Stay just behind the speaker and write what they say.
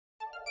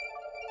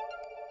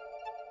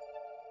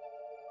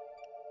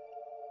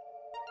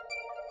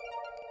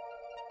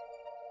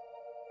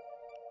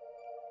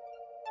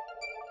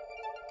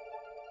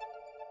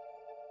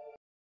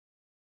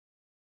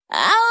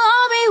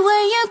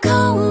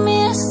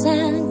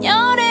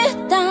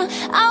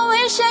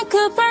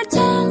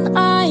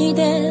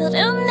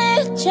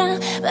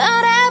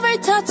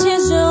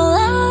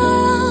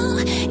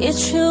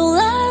true,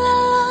 la la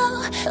la.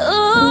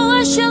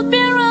 Ooh, I should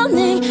be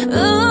running.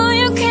 Ooh,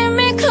 you keep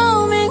me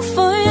coming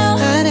for you.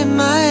 And in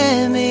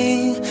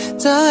Miami,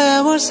 the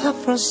air was hot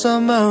from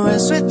summer rain,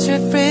 sweet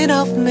dripping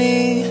off me.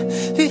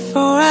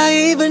 Before I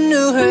even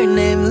knew her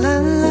name, la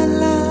la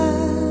la.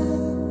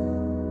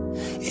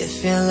 It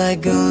felt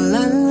like oh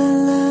la la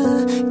la,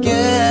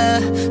 yeah,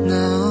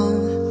 no.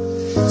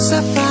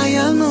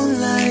 Sapphire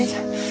moonlight,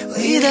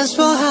 we danced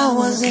for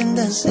hours in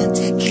the sun,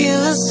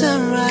 tequila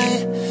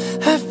sunrise.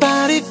 Her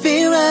body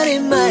feel right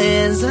in my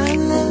hands, la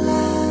la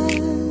la.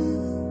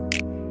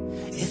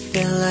 It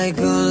felt like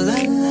oh la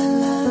la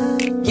la,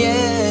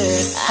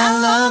 yeah. I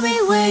love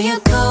it when you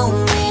call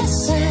me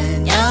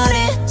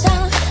señorita.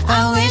 I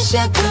wish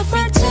I could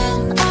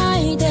pretend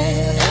I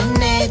didn't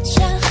need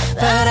ya,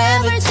 but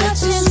every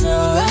touch is so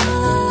la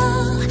la la.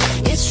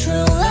 It's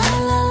true, la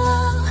la la.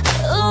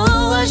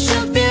 Ooh, I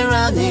should be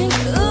running.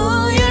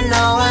 Ooh, you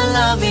know I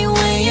love it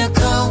when you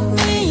call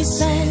me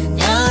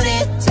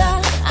señorita.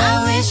 I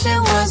wish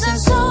it wasn't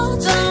so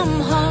damn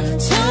hard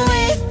to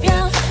leave ya,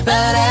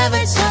 but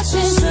every touch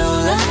is true,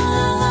 la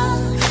la la.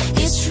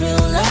 It's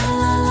true, la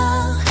la la.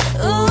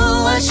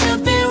 Ooh, I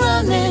should be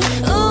running.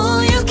 Ooh,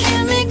 you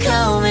keep me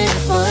coming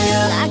for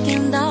you. Like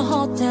in the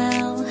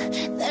hotel,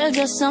 there's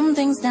just some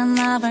things that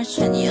never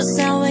change. You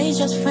say we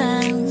just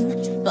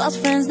friends, but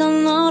friends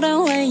don't know the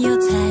way you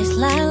taste,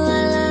 la la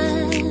la.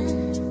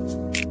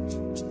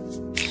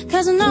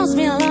 Cause it knows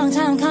me a long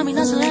time coming,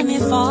 don't you let me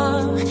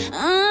fall.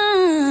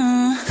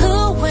 The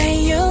way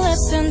you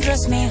listen,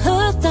 trust me,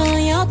 hooked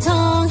on your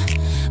tongue.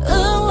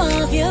 Ooh,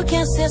 love you,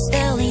 kisses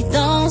steadily,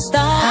 don't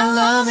stop. I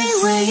love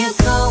it when you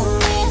call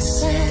me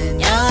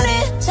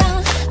señorita.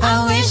 I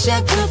wish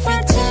I could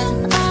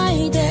pretend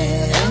I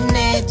didn't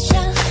need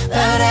ya,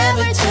 but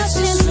every touch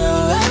is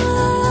true, la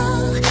la la.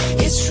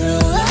 It's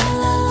true, la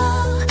la la.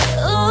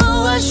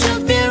 Ooh, I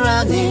should be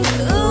running.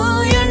 Ooh,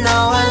 you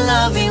know I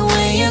love it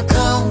when you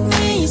call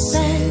me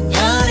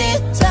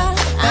señorita.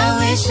 I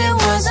wish it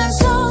wasn't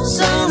so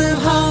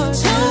hard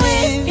to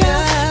leave ya,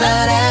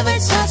 but every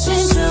touch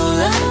is true,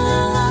 la la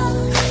la.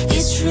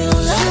 It's true,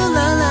 la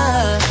la la.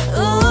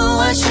 Ooh,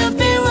 I should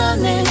be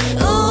running.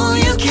 Ooh,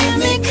 you keep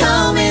me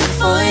coming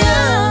for ya.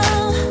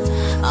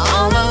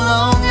 All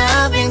along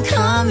I've been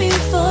coming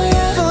for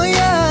ya,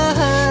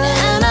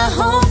 and I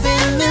hope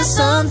it means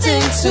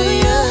something to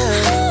you.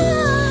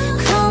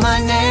 Call my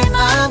name,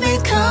 I'll be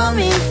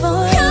coming for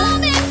ya.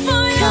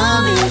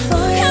 Coming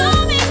for ya.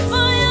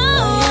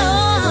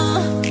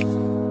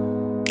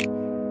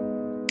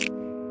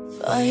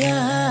 Oh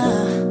yeah.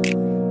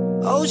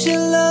 Oh, she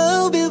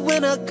love it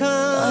when I come.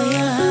 Oh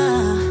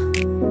yeah.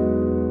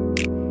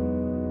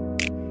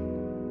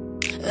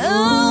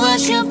 Ooh, I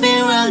should be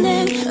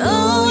running.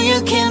 Ooh, you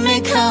keep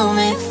me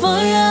coming for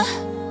ya.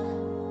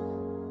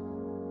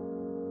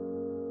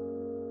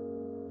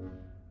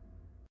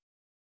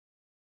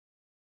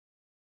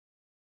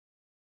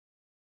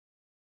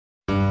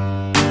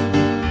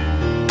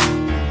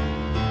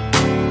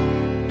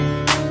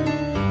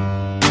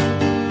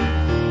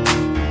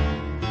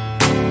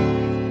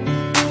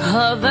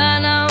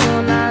 Havana,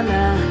 oh na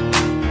na.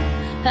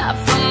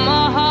 Half of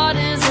my heart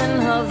is in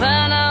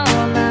Havana,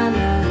 oh na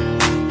na.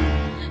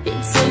 He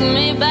took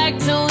me back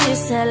to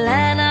East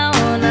Atlanta,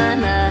 oh na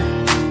na.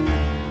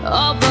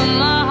 Oh, but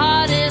my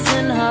heart is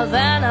in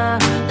Havana.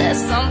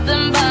 There's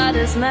something about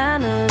his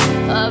manners,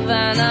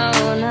 Havana,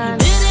 oh na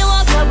na. You didn't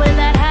walk up with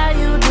that, how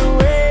you do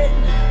it?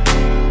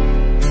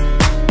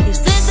 You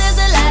said there's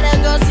a lot of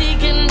girls he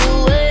can do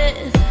it.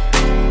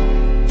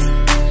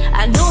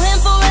 I knew him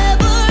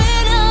forever.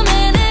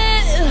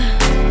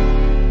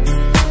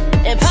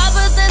 And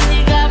Papa says he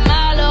got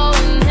Milo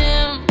in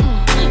him.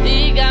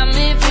 He got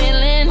me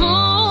feeling,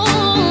 ooh,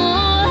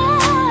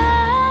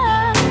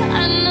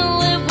 I knew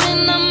it when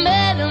I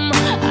met him.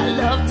 I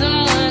loved him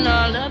when I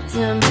loved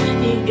him.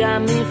 He got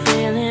me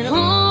feeling,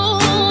 ooh.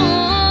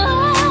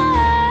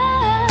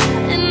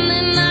 And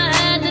then I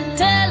had to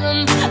tell him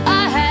I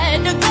had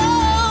to go.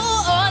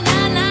 Oh, na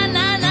na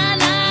na na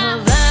na.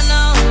 Havana,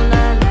 oh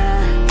na na.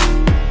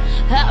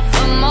 Half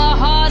of my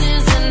heart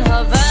is in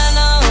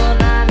Havana, oh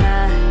na na.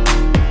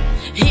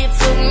 He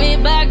took me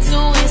back to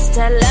East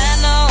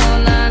Atlanta, oh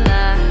na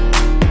na.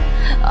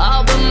 Oh,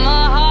 but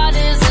my heart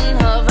is in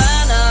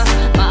Havana.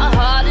 My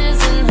heart is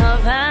in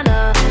Havana,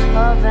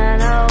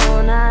 Havana, oh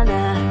na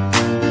na.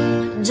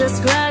 Just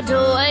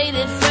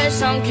graduated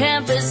fresh on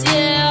campus,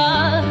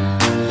 yeah.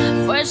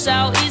 Fresh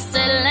out East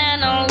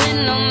Atlanta with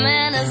no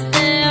manners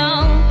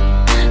down.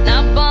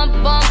 Now bump,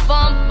 bump,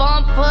 bump,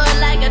 bump, put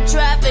like a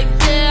traffic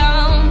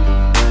jam.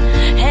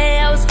 Hey,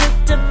 I was quick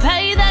to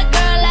pay that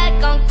girl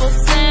like Uncle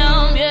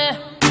Sam, yeah.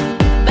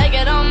 Bake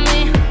it on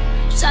me,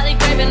 shawty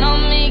craving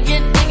on me,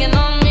 get digging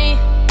on me.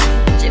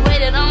 She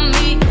waited on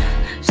me,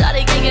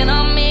 shawty caking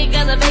on me,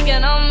 got the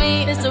bacon on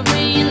me.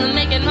 History in the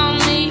making on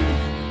me.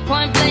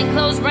 Point blank,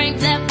 close range,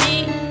 that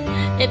beat.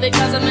 If it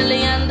costs $1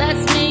 million,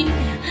 that's me.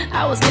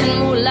 I was getting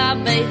moolah,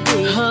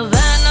 baby.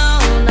 Havana,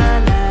 oh na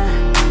na.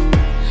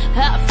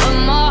 Half of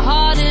my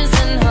heart is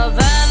in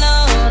Havana,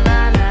 oh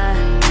na na.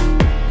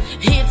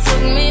 He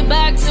took me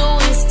back to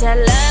East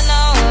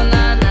Atlanta.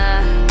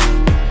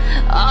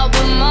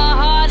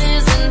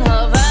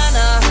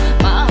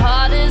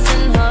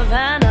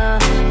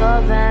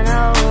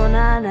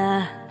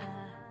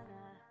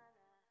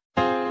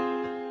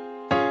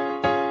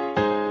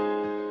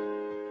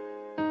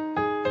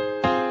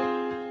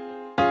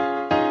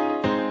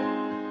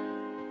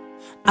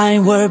 I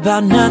ain't worried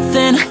about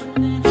nothing,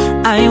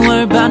 I ain't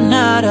worried about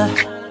nada.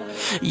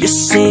 You're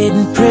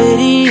sitting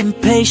pretty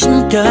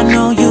impatient, girl, I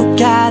know you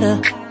gotta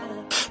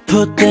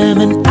put them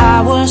in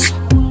hours,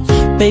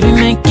 baby,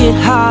 make it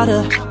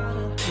harder.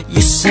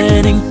 You're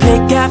sending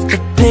pic after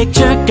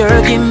picture,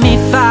 girl, give me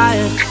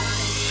fire.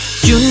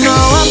 You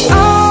know I'm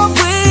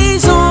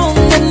always on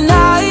the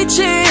night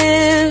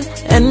shift,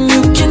 and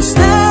you can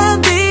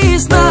stand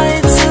these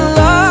nights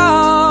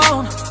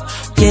alone.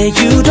 Yeah,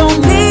 you don't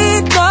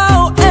need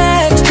no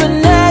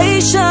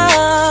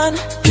explanation,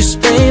 'cause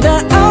baby,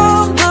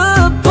 I'm the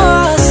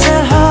boss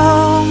at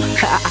home.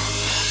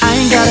 I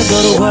ain't gotta go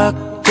to work,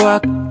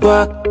 work,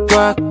 work,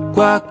 work,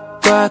 work,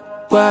 work,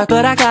 work,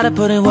 but I gotta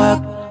put in work,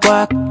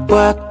 work,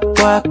 work,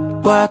 work,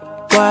 work,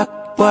 work,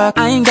 work.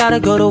 I ain't gotta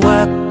go to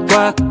work,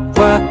 work,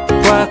 work,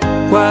 work,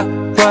 work,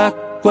 work,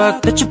 work.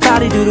 Let your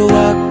body do the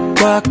work,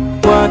 work,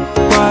 work,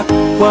 work,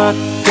 work,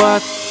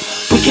 work.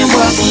 We can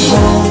work from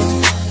home,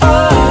 oh,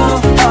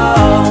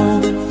 oh.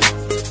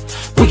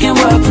 We can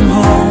work from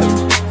home,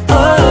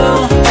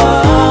 oh,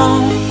 oh.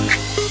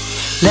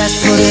 Let's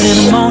put it in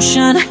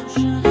motion,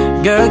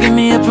 girl, give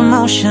me a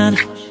promotion.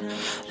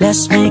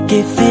 Let's make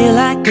it feel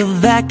like a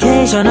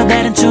vacation, turn a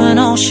bed into an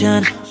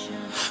ocean.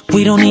 We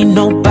don't need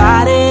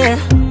nobody,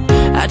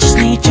 I just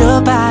need your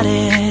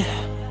body.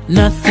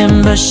 Nothing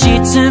but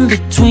sheets in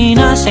between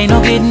us, ain't no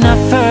getting up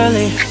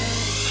early.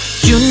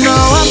 You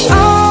know I'm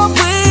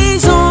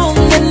always on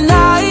the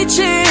night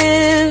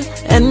shift,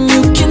 and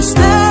you can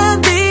stand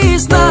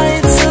these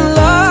nights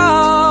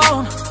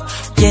alone.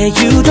 Yeah,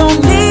 you don't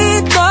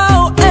need no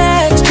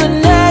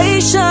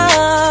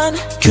explanation,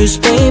 'cause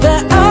baby,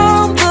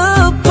 I'm the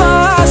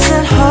boss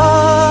at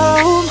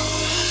home.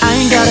 I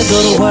ain't gotta go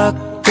to work,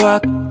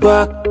 work,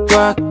 work,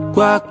 work,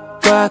 work,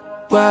 work,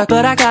 work,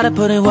 but I gotta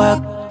put in work,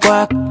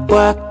 work,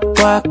 work,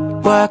 work,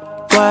 work,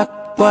 work,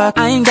 work.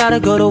 I ain't gotta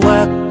go to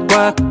work,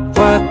 work,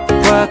 work,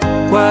 work,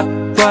 work,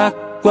 work,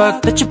 work.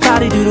 Let your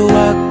body do the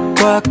work,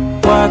 work,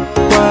 work,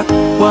 work,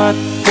 work,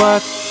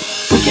 work.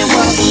 We can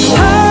work from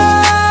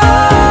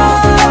home,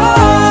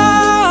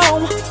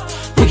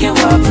 we can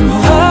work from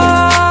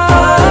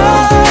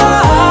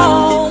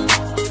home,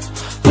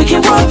 we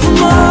can work from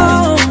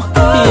home,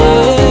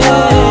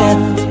 yeah.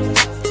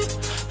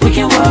 We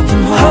can work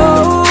from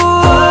home.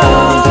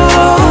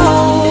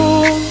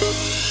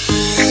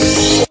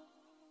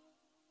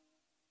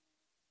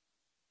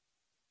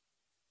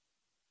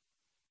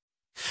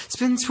 It's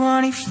been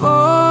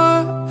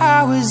 24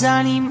 hours, I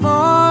need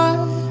more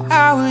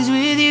hours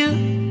with you.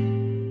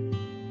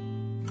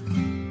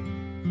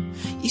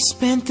 You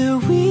spent the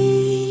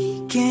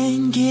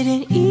weekend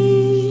getting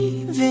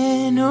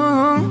even,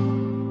 oh.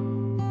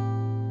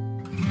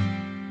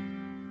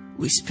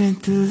 We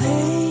spent the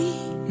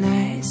late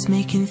nights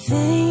making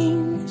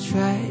things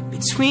right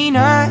between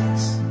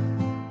us.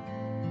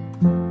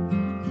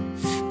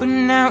 But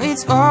now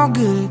it's all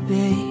good,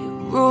 babe.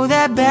 Roll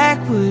that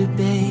backward,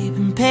 babe,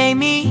 and pay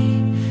me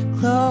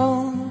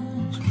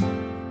close.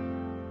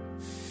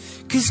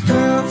 'Cause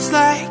girls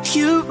like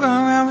you run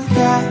around with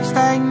guys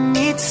like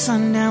me till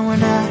sundown.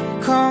 When I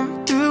come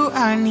through, I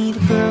need a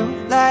girl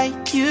like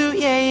you,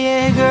 yeah,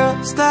 yeah.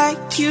 Girls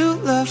like you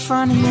love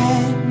fun, and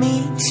yeah, me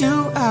too.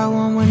 I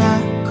want when I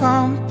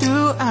come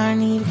through, I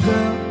need a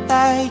girl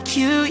like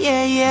you,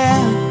 yeah,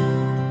 yeah.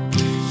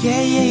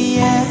 Yeah, yeah,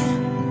 yeah,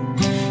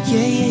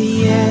 yeah, yeah,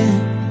 yeah.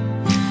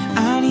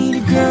 I need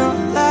a girl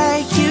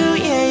like you,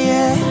 yeah,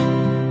 yeah.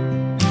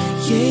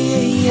 Yeah,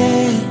 yeah,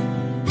 yeah,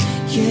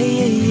 yeah,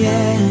 yeah,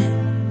 yeah.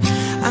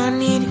 I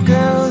need a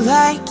girl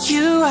like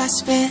you. I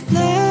spent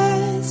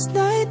last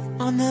night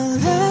on the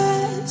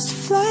last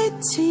flight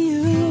to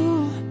you.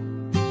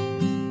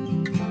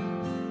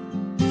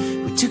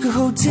 We took a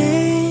whole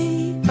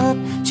day up,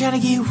 trying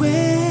to get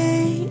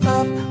way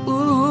up,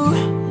 ooh.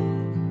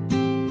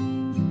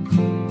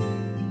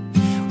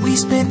 We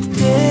spent the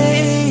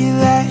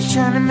daylight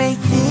trying to make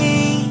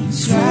things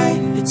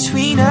right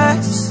between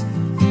us.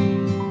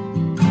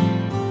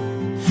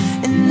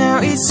 And now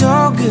it's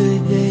all good,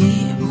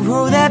 babe.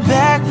 Roll that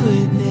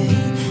backward,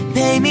 babe.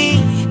 Pay me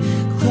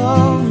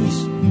close.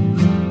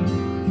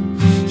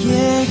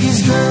 Yeah,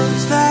 'cause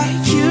girls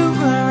like you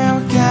run around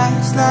with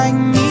guys like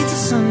me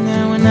till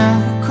sundown. When I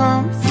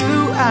come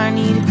through, I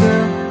need a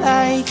girl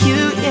like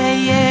you, yeah,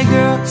 yeah.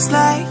 Girls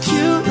like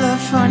you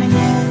love fun, and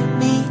yeah,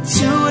 me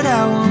too. What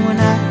I want when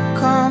I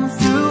come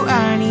through,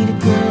 I need a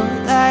girl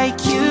like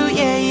you,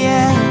 yeah,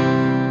 yeah.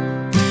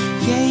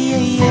 Yeah,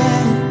 yeah,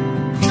 yeah,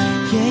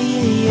 yeah,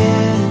 yeah,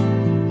 yeah.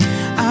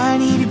 I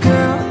need a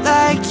girl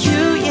like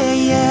you, yeah,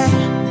 yeah.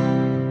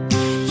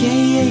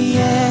 Yeah, yeah,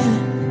 yeah,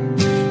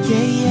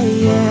 yeah, yeah,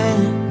 yeah.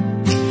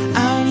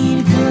 I need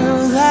a girl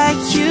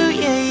like you,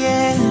 yeah,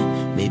 yeah.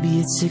 Maybe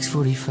it's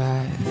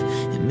 6:45,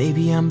 and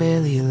maybe I'm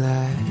barely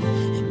alive,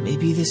 and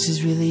maybe this is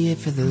really it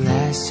for the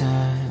last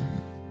time.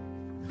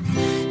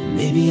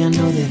 Maybe I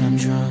know that I'm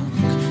drunk,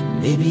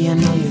 maybe I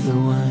know you're the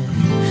one.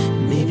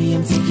 Maybe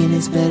I'm thinking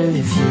it's better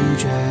if you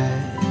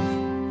drive.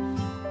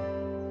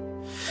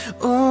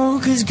 Oh,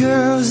 cause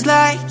girls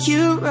like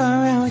you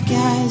run around with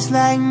guys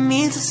like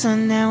me till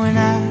sundown. When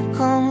I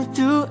come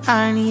through,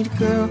 I need a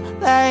girl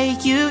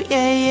like you,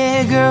 yeah,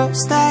 yeah.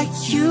 Girls like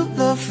you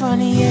look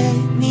funny, yeah,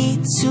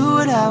 me too.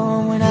 What I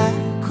want when I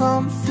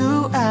come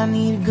through, I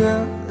need a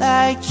girl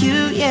like you,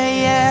 yeah,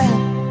 yeah.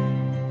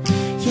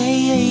 Yeah,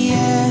 yeah,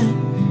 yeah.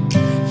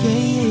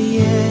 Yeah, yeah,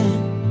 yeah.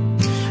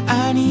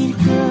 I need a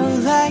girl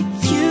like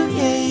you,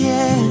 yeah,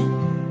 yeah.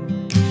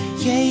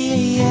 Yeah, yeah,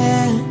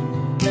 yeah.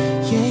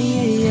 Yeah,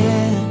 yeah,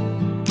 yeah.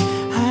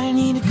 I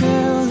need a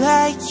girl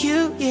like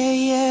you, yeah,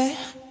 yeah.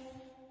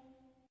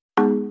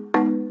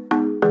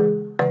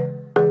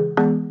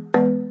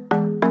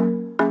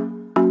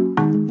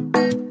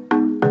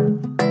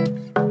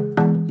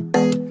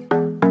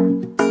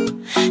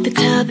 The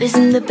club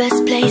isn't the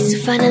best place to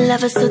find a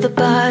lover, so the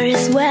bar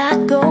is where I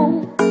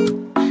go.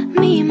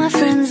 Me and my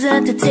friends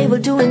at the table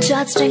doing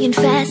shots, drinking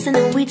fast, and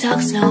then we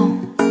talk slow.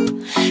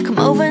 Come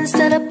over and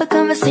start up a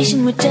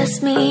conversation with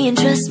just me, and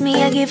trust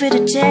me, I give it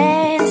a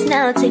chance.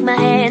 Now take my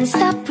hand,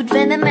 stop, put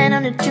Venom Man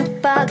on the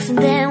jukebox, and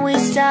then we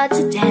start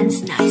to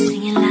dance. Now you're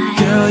singing like,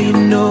 girl, you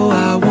know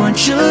I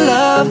want your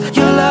love.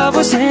 Your love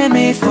was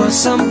handmade for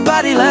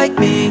somebody like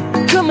me.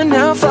 Come on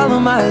now, follow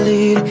my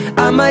lead.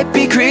 I might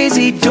be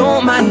crazy,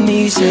 don't mind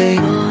me. Say,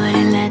 boy,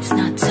 let's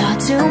not talk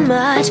too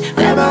much.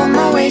 Grab on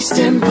my waist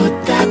and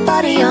put that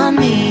body on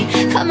me.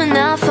 Come on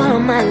now, follow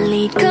my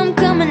lead. Come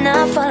on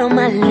now, follow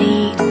my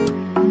lead.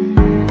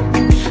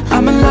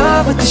 I'm in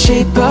love with the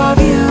shape of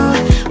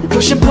you. We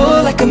push and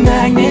pull like a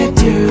magnet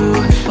do.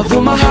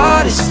 Although my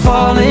heart is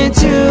falling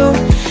too,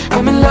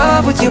 I'm in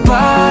love with your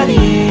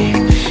body.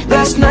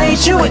 Last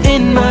night you were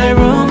in my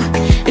room,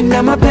 and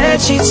now my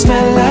bedsheets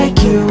smell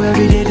like you.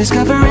 Every day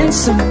discovering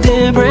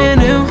something brand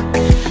new.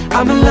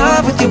 I'm in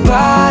love with your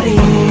body.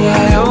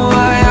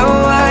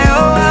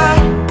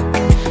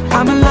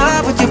 I'm in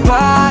love with your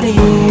body.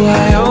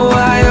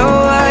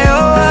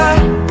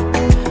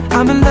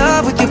 I'm in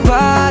love with your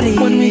body.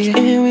 1 week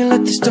in, we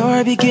let the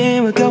story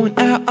begin. We're going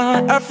out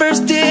on our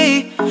first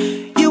date.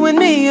 You and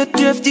me are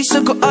thrifty,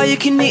 so go all you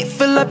can eat.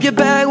 Fill up your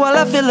bag while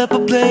I fill up a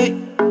plate.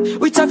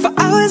 We talk for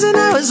hours and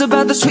hours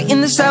about the sweet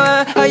and the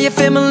sour. How your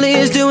family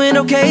is doing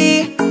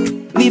okay.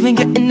 Leaving,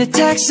 get in the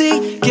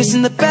taxi, kiss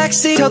in the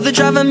backseat. Tell the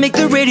driver, make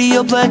the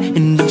radio play.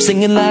 And I'm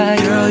singing like,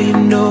 girl, you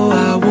know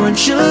I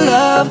want your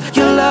love.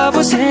 Your love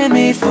was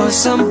handmade for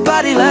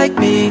somebody like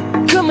me.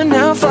 Come on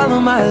now, follow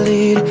my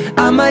lead.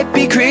 I might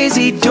be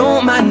crazy,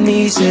 don't mind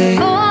me. Say,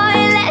 boy,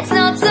 let's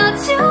not talk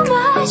too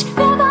much.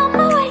 Grab on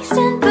my waist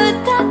and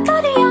put that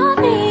body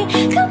on me.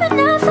 Come on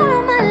now,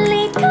 follow my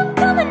lead.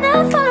 Come on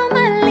now, follow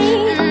my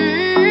lead.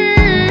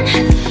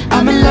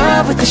 I'm in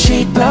love with the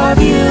shape of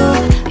you.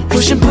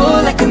 Push and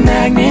pull like a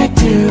magnet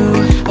do.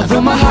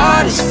 Although my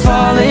heart is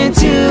falling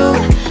too,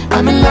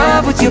 I'm in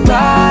love with your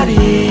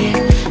body.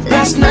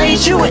 Last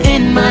night you were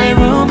in my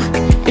room,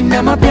 and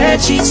now my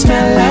bedsheets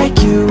smell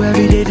like you.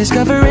 Every day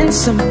discovering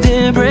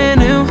something brand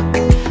new.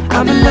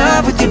 I'm in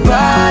love with your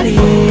body.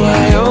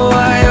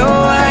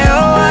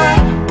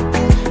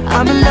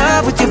 I'm in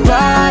love with your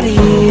body.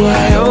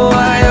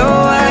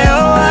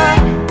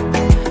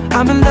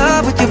 I'm in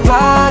love with your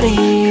body.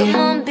 Come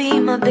on, be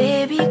my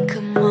baby,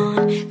 come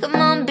on. Come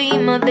on, be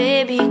my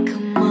baby,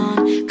 come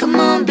on. Come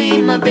on,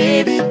 be my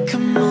baby,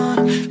 come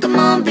on. Come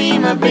on, be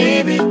my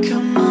baby,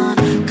 come on.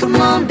 Come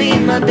on, be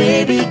my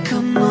baby,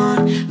 come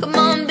on. Come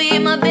on, be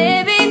my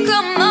baby,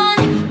 come on.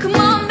 Come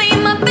on, be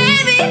my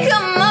baby,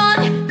 come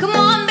on. Come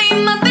on, be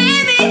my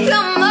baby,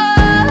 come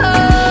on.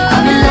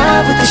 I'm in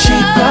love with the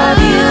shape of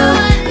you.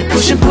 We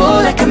push and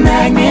pull like a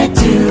magnet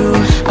do.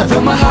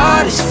 Although my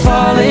heart is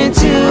falling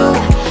too,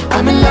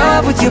 I'm in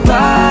love with your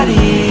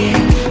body.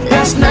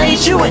 Last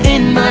night you were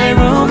in my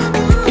room,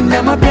 and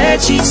now my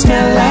bedsheets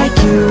smell like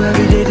you.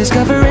 Every day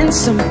discovering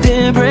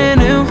something brand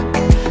new.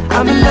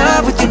 I'm in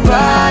love with your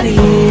body.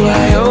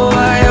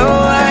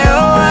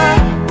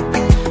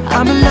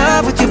 I'm in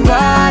love with your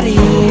body.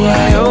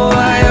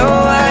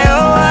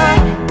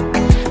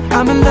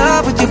 I'm in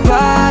love with your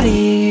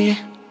body.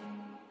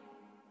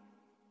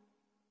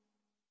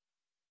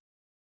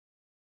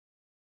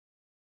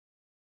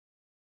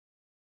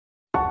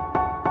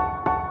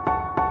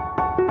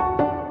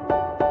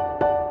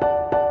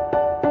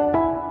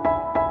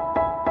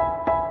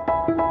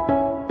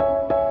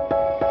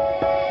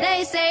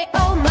 They say,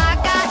 oh my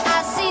God,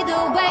 I see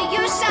the way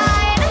you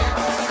shine.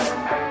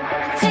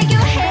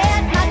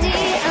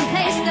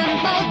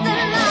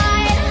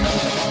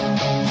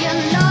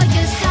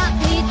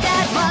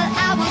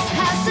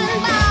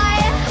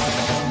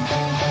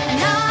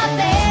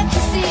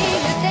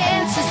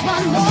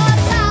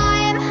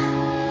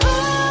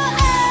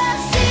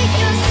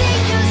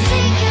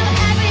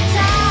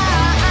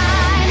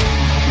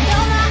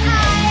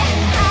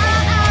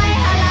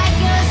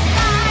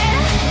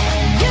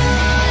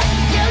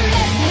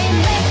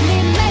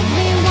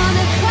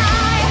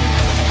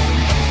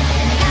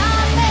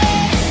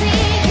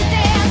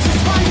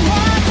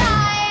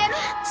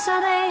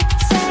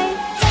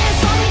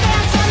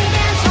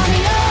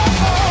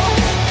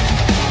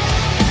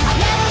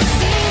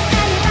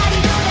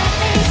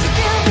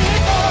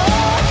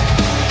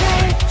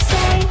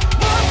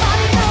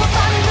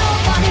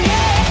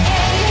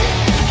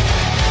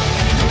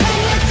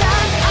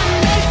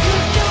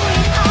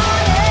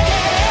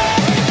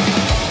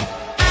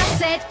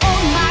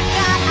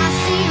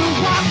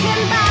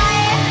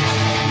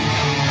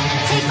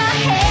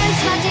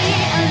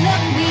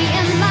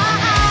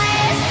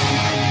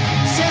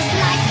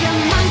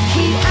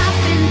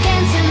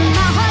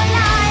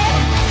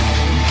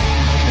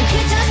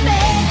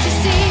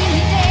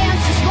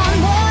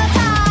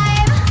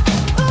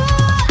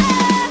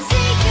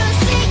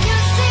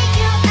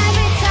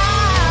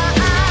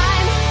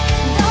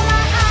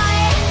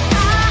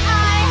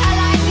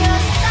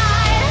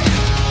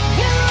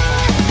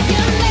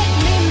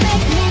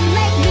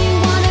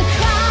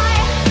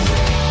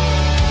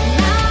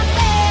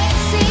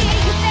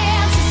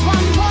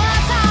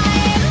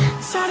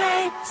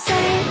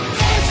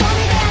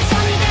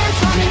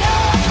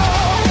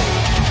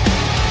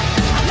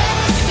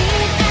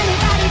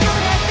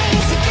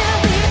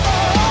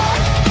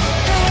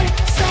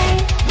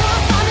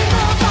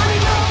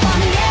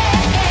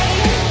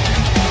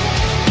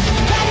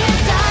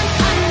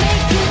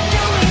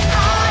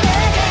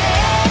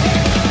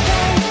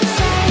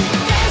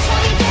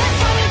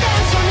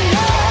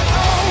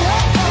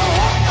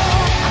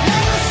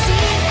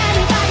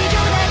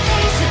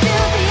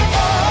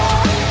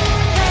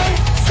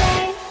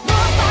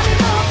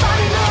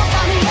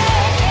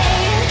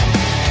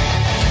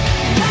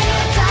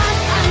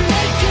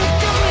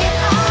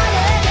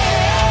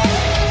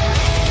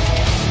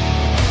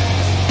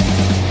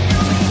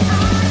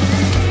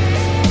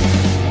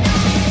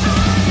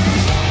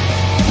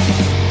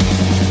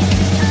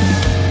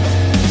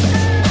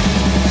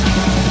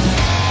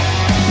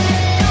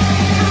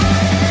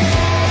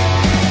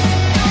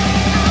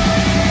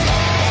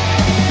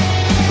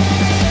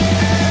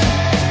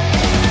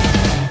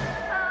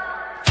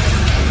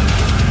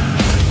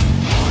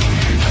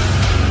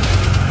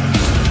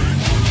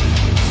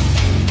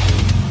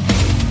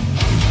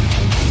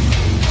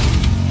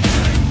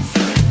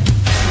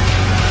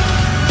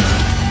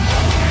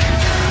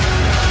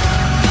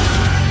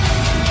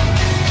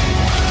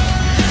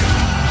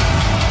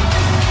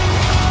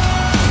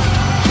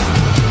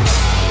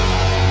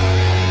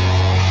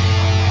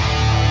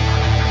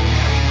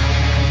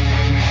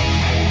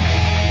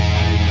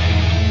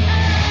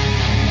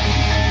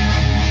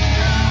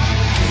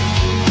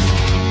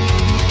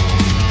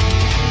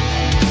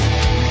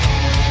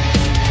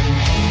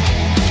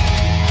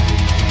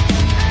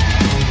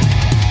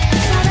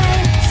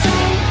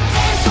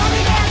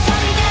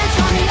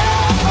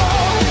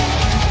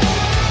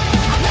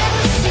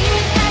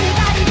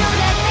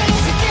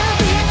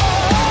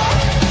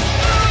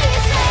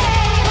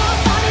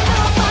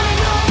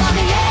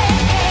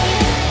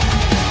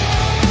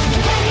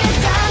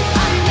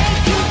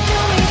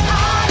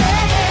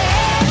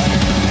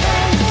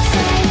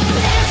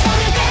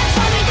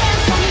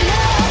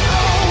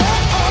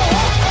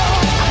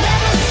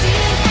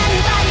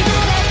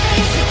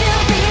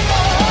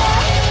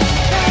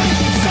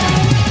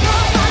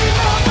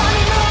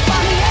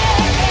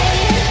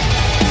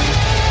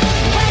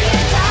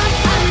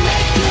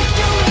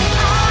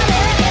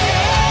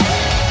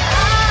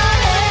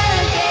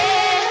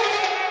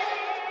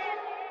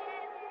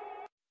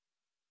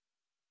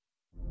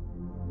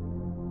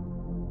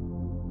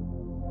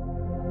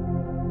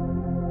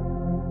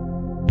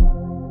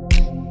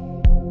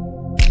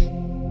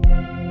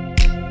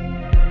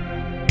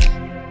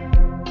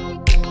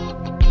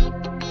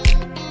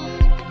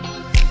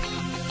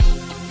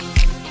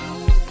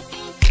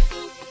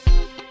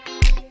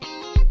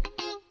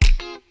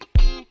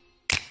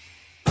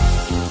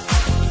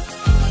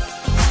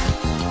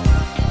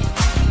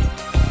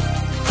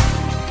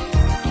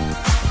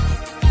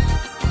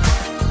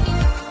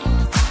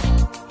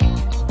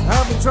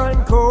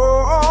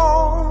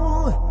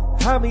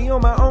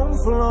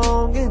 for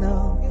long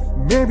enough.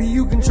 Maybe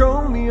you can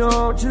show me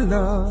all your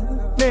love.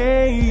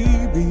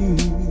 Maybe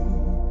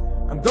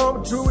I'm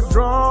going to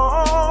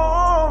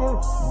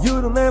withdraw.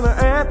 You don't ever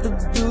have to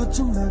do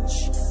too much.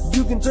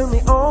 You can turn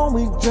me on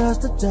with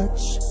just a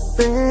touch,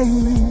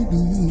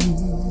 baby.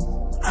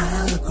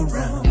 I look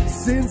around,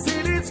 since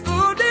it is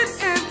good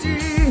and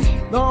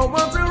empty, no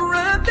one's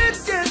around that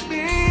get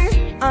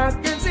me. I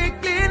can see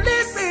clearly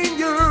when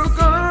you're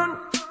gone.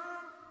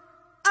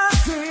 I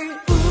say,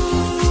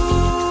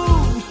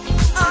 ooh,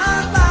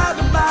 I'm by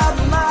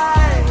the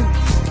line.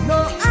 No,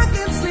 I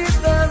can see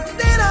the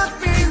day I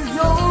feel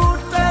your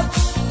touch.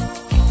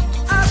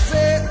 I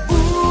say,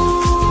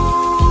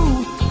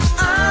 ooh,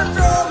 I'm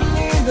drowning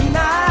in the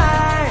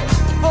night.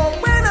 Oh,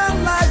 when I'm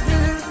like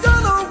this,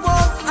 you're the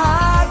one I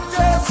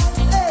just,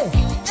 hey,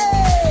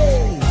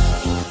 hey.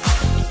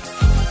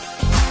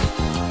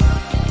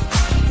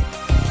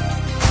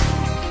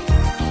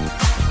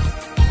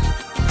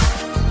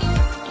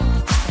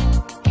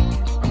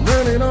 I'm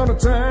running out of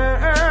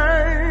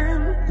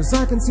time, 'cause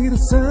I can see the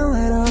sun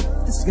light up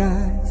the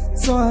sky.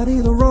 So I'd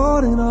either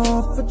rolling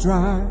off or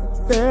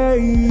drive,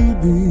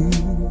 baby.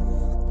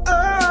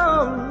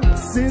 Oh,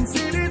 since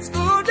it is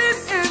good and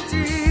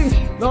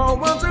empty, no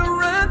one's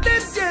around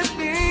that get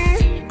me.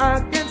 I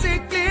can see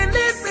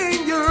clearly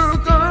when you're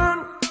gone.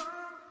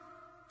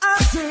 I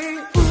say,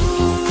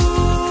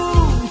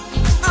 ooh,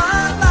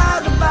 I'm by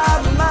the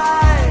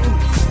line.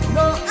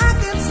 No, I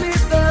can see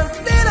the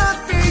day I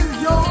feel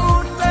your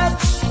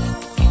touch.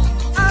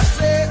 I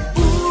say,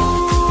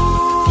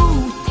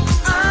 ooh,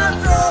 I'm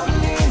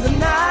drowning in the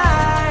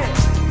night.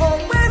 Oh,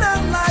 when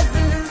I'm like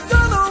this,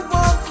 you're the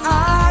one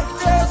I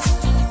just,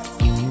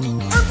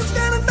 I'm just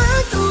gonna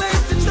thank you,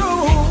 let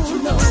you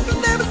know. I can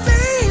never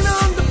stay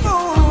on the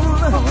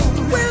phone.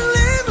 We'll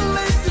never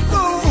let you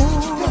go.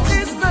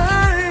 It's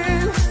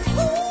fine.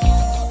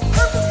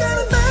 I'm just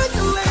gonna thank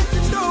you, let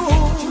you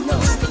know.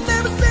 I can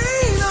never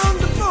stay on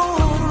the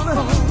phone.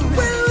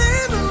 We'll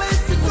never let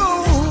you go.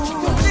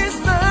 It's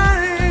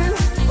fine.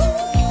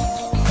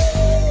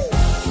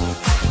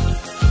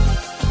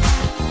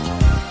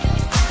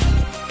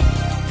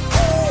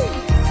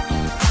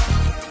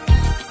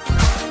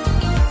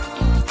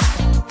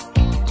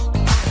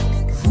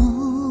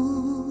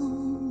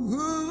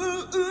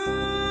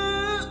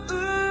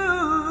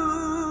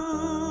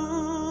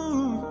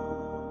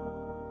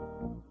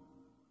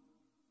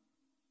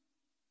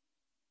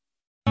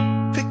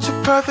 Picture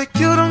perfect,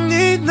 you don't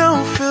need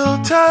no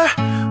filter.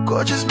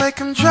 Gorgeous, make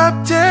 'em drop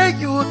dead,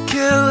 you a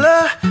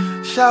killer.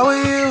 Shower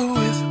you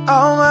with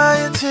all my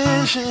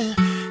attention.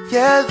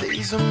 Yeah,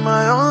 these are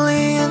my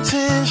only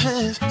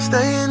intentions.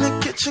 Stay in the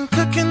kitchen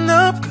cooking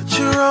up, cut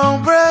your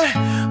own bread.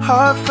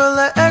 Heart full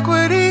of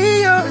equity,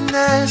 you're an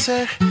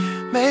asset.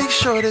 Make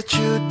sure that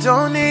you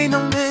don't need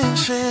no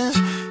mentions.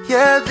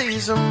 Yeah,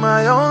 these are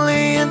my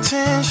only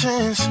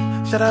intentions.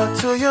 Shout out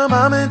to your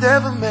mom and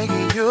dad for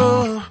making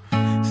you.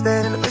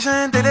 Stand in the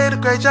vision, they did a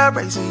great job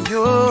raising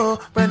you.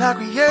 When I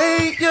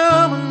create,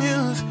 you're my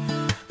muse.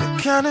 The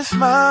kind of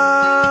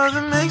smile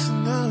that makes the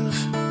news.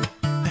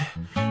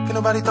 Can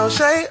nobody throw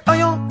shade on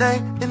your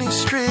name in these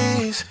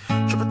streets?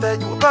 Triple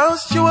that, you a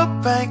boss, you a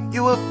bank,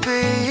 you a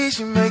beast.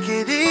 You make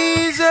it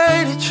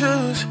easy to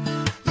choose.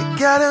 You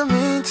got a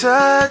mean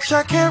touch,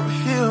 I can't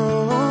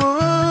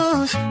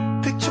refuse.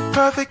 Picture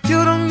perfect, you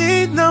don't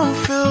need no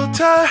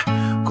filter.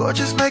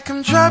 Gorgeous, make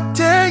 'em drop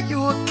dead, you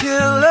a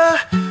killer.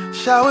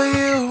 Shower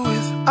you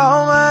with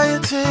all my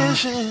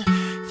attention.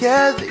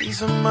 Yeah,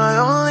 these are my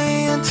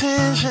only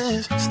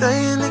intentions. Stay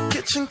in the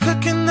kitchen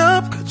cooking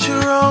up, cut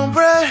your own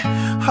bread.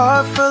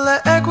 Heart full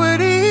of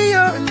equity,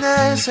 you're an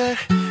asset.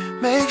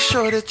 Make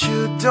sure that you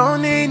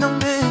don't need no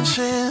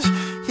mentions.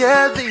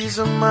 Yeah, these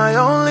are my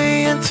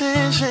only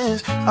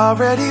intentions.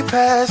 Already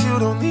passed, you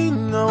don't need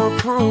no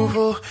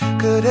approval.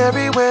 Good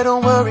everywhere,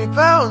 don't worry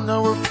about no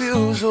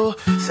refusal.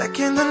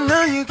 Second to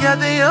none, you got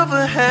the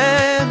upper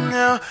hand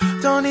now.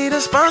 Don't need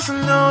a sponsor,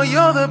 no,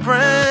 you're the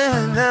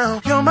brand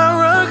now. You're my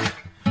rug,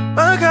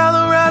 my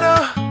Colorado.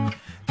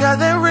 Got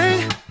that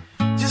ring,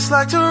 just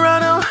like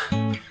Toronto.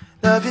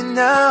 Love you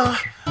now,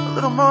 a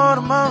little more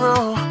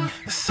tomorrow.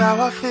 That's how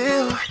I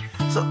feel.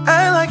 So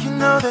act like you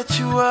know that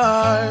you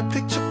are.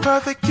 Picture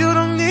perfect, you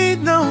don't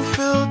need no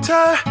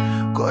filter.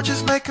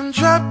 Gorgeous, make 'em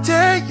drop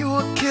dead, you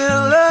a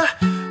killer.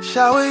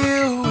 Shower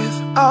you with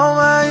all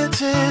my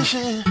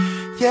attention.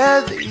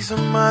 Yeah, these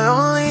are my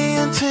only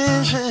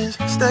intentions.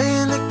 Stay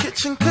in the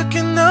kitchen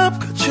cooking up,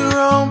 cut your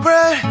own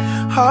bread.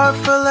 Heart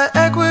full of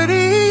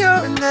equity,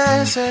 you're an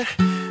asset.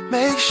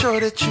 Make sure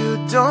that you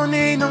don't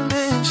need no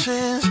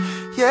mentions.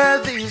 Yeah,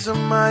 these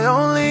are my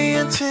only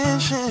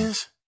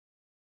intentions.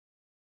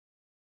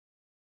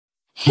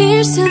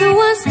 Here's to the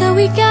ones that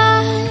we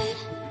got.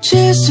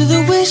 Cheers to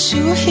the wish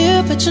you were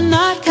here but you're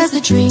not. 'Cause the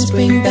drinks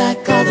bring back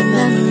all the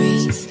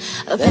memories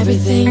of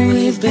everything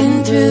we've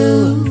been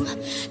through.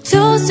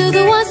 Toast to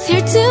the ones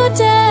here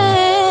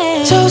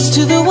today. Toast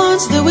to the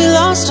ones that we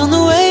lost on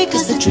the way.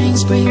 'Cause the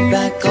drinks bring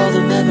back all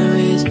the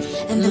memories,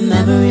 and the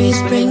memories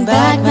bring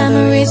back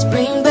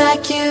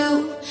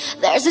you.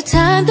 There's a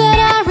time that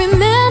I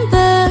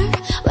remember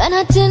when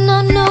I did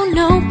not know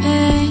no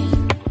pain,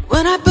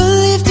 when I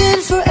believed in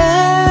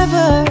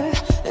forever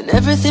and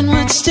everything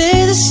would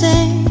stay the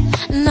same.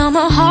 Now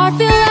my heart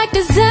feels like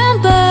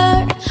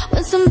December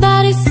when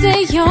somebody say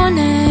your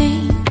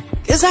name.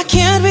 'Cause I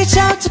can't reach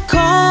out to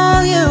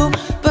call you,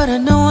 but I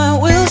know I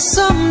will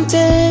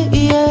someday,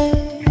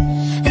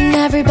 yeah. And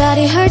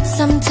everybody hurts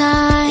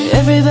sometimes,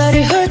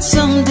 everybody hurts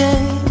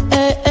someday,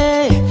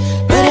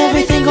 but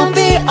everything gon'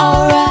 be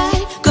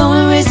alright. Go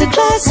and raise a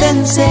glass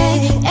and say,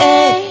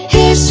 hey,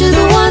 here's to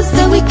the ones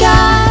that we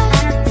got.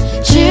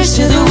 Cheers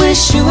to the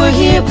wish you were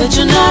here but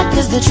you're not,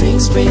 'cause the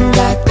drinks bring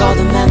back all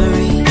the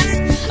memories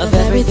of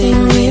everything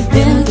we've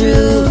been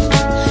through.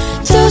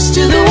 Toast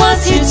to the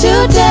ones here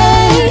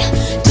today,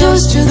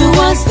 toast to the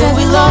ones that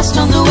we lost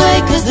on the way,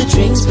 'cause the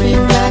drinks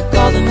bring back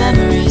all the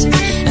memories,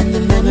 and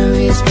the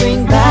memories bring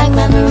back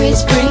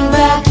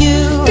you.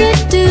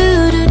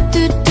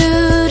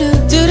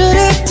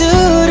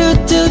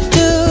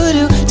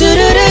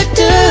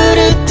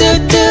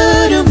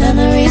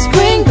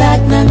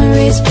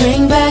 Memories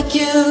bring back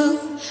you.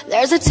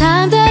 There's a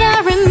time that I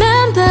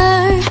remember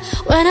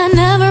when I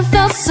never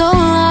felt so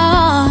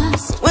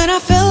lost, when I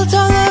felt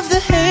all of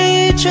the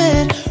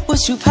hatred was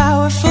too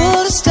powerful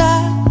to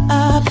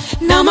stop.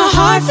 Now my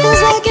heart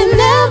feels like an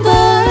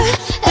ember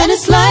and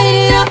it's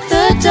lighting up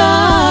the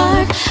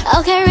dark.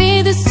 I'll carry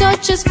these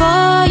torches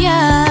for ya,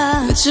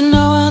 but you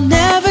know I'll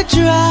never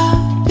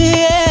drop,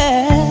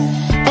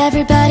 yeah.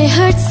 Everybody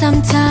hurts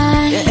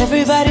sometimes, yeah,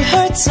 everybody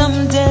hurts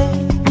someday,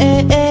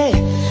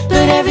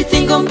 but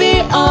everything gon' be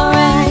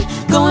alright.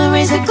 Go and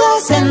raise a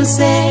glass and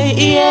say,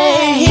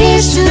 yeah,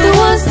 here's to the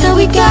ones that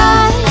we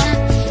got.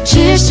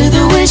 Cheers to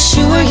the wish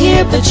you were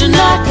here but you're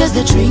not, 'cause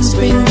the drinks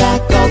bring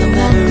back all the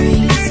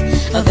memories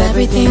of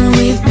everything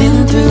we've been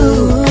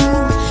through.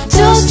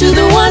 Toast to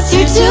the ones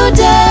here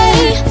today,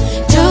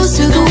 toast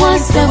to the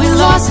ones that we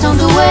lost on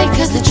the way,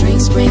 'cause the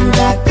drinks bring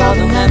back all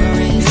the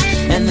memories,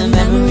 and the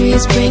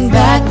memories bring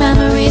back you.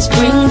 Memories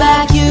bring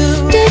back you.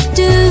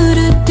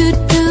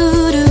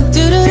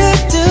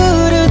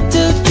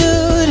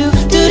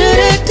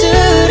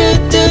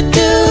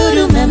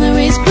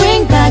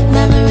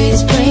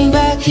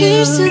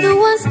 Here's to the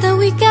ones that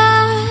we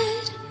got.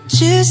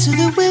 Cheers to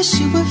the wish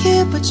you were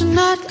here but you're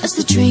not, 'cause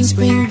the drinks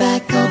bring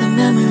back all the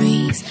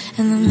memories,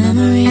 and the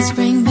memories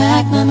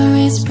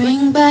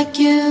bring back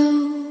you.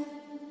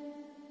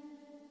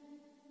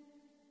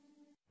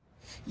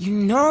 You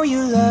know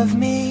you love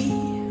me,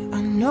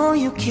 I know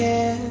you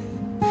care.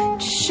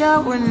 Just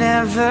shout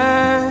whenever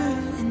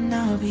and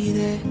I'll be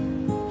there.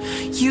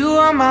 You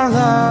are my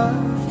love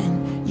and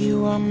you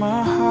are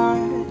my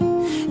heart,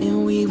 and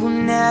we will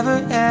never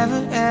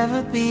ever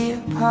ever be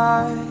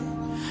apart.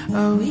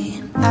 Are we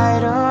an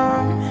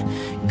item?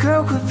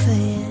 Girl, quit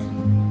playing.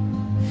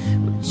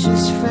 We're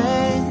just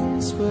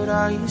friends, what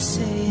are you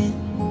saying?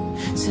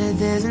 Said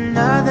there's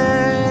another,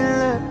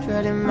 looked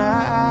right in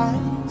my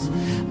eyes.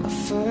 My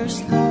first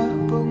love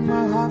broke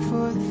my heart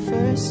for the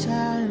first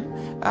time.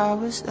 I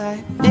was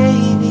like,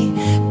 baby,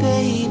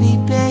 baby,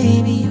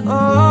 baby.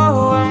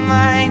 Oh, I'm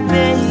like,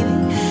 baby,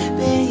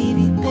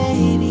 baby,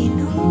 baby.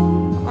 No,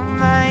 I'm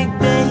like,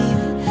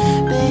 baby,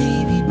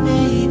 baby,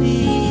 baby.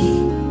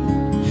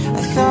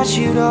 I thought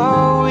you'd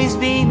always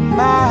be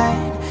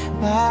mine,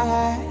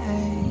 mine.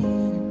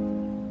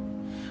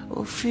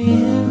 Oh, for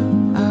you,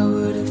 I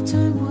would have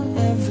done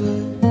whatever.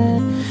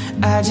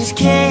 I just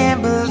can't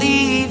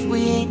believe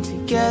we ain't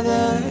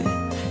together.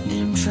 And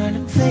I'm trying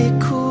to play it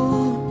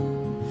cool,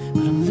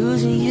 but I'm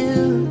losing you.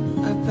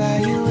 I'll buy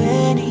you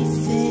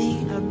anything,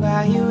 I'll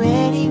buy you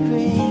any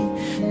ring.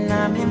 And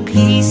I'm in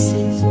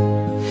pieces,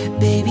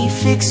 baby,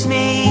 fix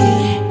me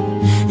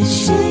and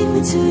shake me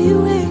till you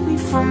wake me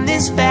from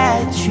this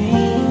bad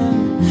dream.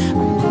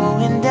 I'm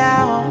going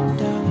down,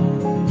 down,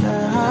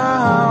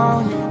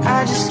 down. I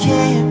just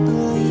can't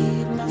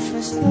believe my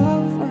first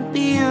love won't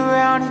be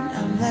around. And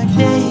I'm like,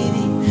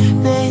 baby,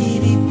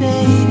 baby,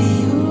 baby.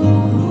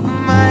 Oh,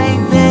 my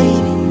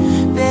baby,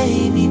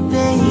 baby,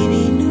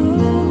 baby. No,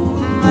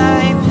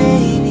 my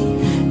baby,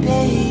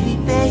 baby,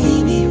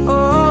 baby.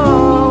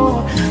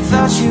 Oh,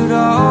 thought you'd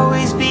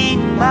always be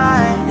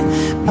mine,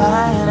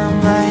 mine. I'm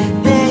like,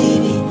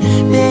 baby,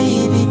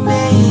 baby,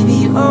 baby.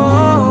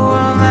 Oh,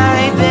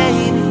 my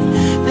baby,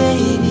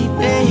 baby,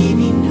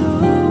 baby. No,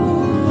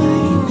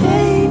 my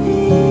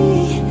baby,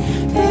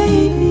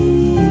 baby.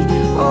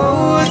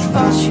 Oh, I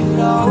thought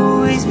you'd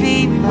always be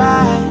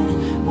mine,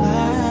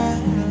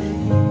 mine.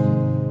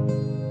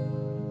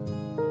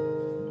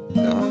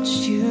 Thought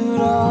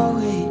you'd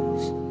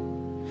always,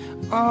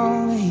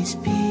 always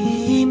be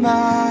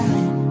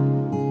mine.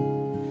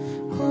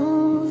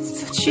 Oh,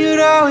 thought you'd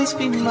always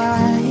be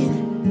mine.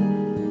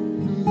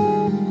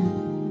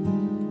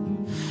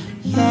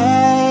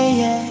 Yeah,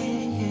 yeah,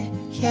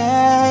 yeah,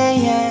 yeah,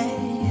 yeah,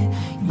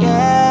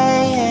 yeah,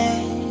 yeah,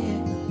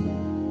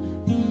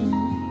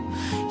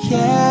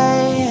 yeah,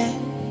 yeah,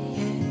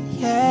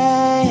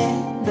 yeah, yeah.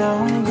 Now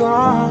I'm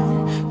gone,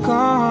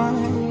 gone,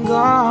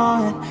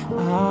 gone.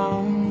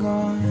 I'm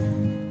gone.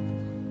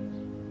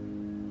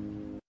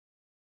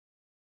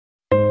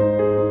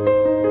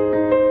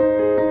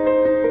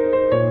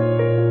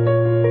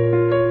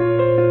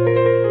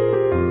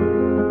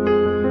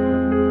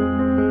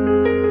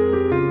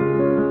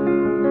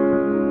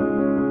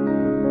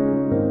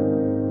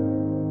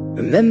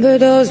 Remember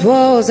those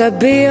walls I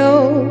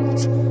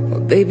built? Well,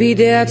 baby,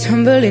 they are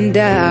tumbling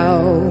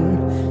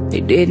down.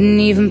 They didn't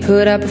even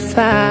put up a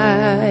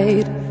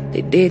fight.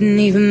 They didn't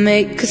even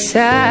make a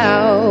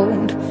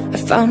sound. I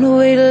found a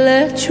way to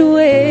let you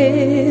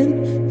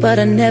in, but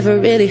I never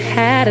really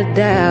had a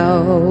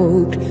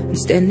doubt. I'm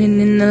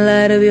standing in the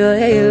light of your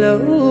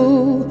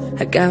halo.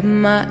 I got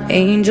my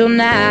angel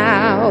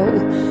now.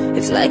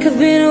 It's like I've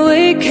been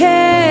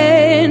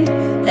awakened.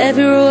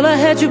 Every rule I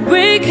had you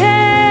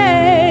breaking.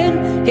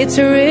 It's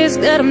a risk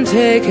that I'm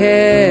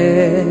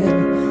taking.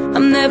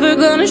 I'm never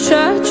gonna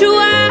shut you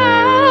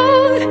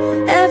out.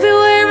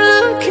 Everywhere I'm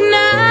looking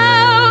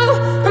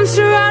now, I'm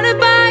surrounded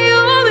by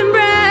your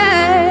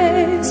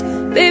embrace.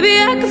 Baby,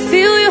 I can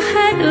feel your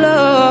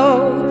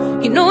halo.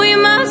 You know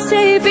you're my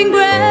saving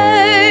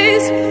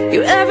grace.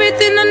 You're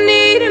everything I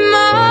need and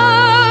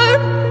more.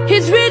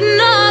 It's written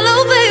all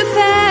over your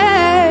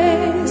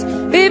face.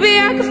 Baby,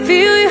 I can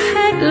feel your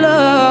halo.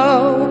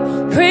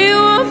 Pray you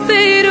won't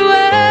fade away.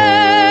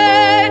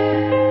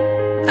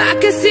 I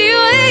can see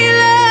your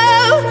halo,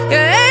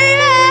 your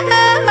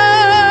halo.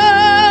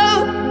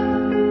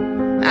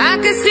 I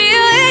can see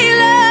your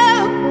halo,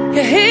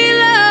 your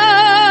halo.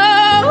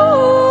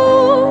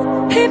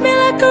 Hit me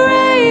like a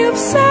ray of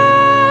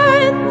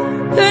sun,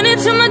 burn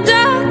into my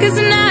darkest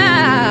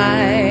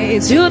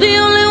nights. You're the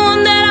only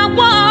one that I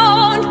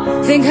want.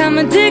 Think I'm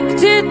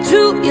addicted to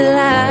your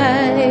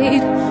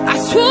light. I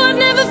swore I'd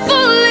never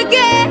fall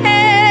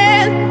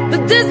again,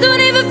 but this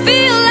don't even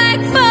feel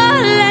like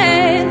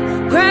falling.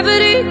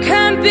 Gravity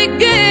can't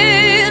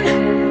begin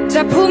to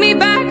pull me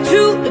back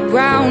to the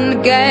ground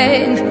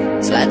again.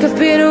 It's like I've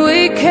been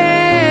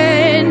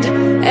awakened.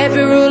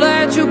 Every rule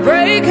that you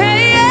break,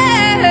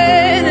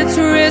 it's a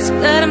risk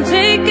that I'm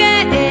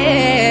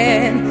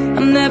taking.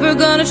 I'm never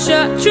gonna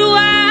shut you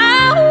out.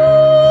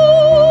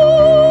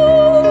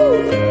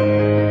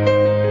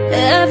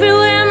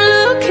 Everywhere I'm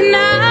looking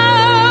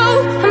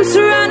now, I'm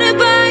surrounded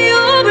by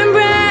your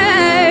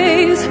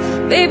embrace.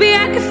 Baby,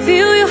 I can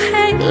feel your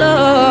halo.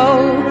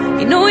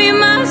 You know you're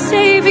my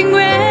saving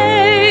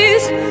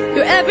grace.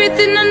 You're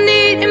everything I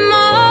need and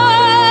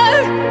more.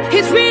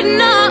 It's written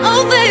all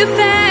over your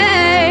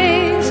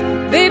face.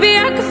 Baby,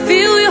 I can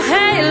feel your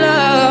halo.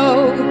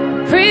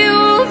 Pray you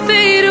won't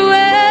fade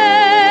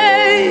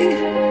away.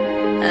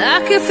 I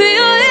can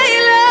feel your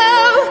halo,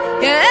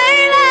 your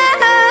halo.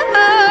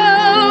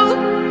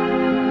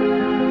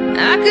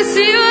 I can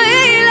see your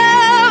halo,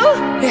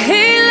 your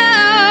halo.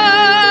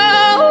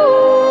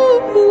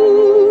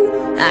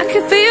 I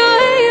can feel your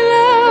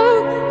halo,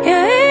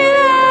 your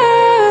halo.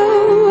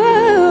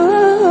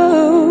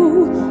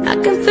 I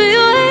can feel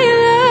your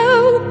halo,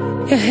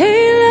 your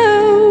halo.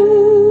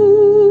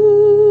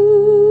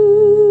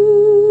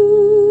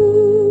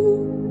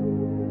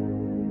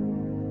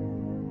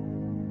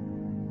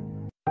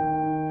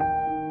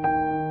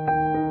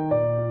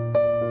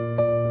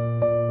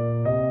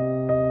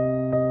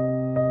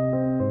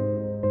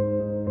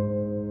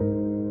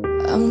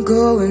 I'm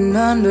going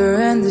under,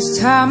 and this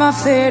time I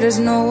fear there's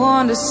no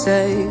one to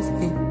save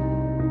me.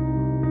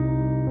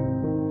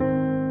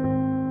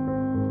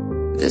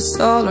 This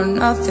all or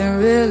nothing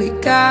really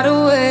got a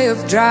way of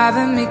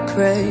driving me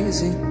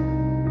crazy.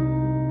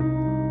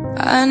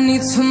 I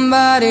need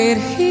somebody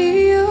to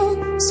heal,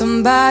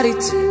 somebody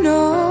to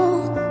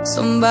know,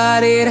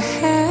 somebody to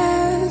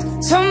have,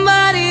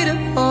 somebody to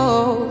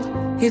hold.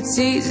 It's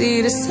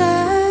easy to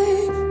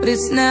say, but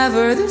it's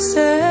never the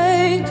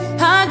same.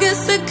 I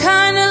guess I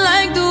kinda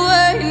like the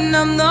way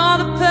I'm not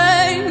a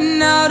pain.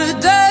 Now the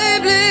day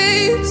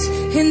bleeds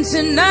into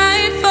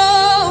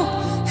nightfall,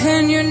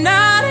 and you're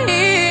not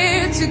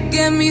here to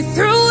get me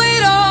through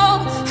it all.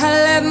 I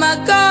let my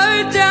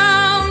guard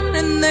down,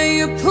 and then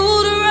you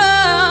pulled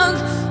around.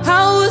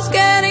 I was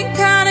getting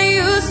kinda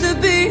used to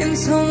being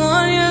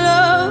someone you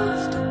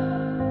loved,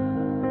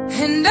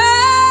 and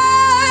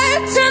I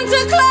tend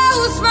to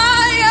close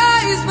my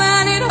eyes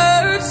when it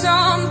hurts.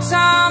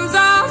 Sometimes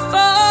I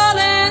fall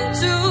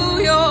into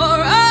your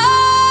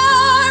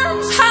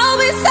arms. I'll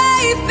be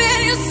safe in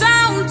your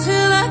sound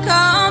till I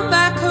come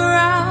back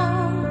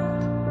around.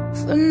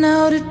 For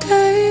now the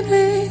day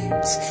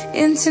bleeds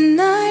into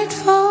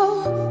nightfall,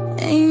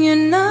 and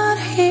you're not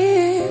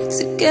here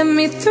to get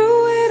me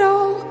through it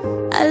all.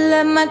 I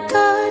let my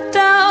guard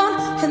down,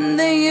 and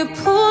then you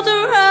pulled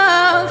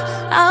around.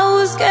 I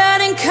was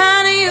getting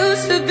kinda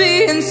used to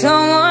being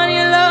someone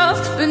you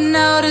loved, but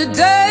now the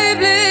day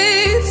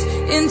bleeds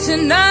into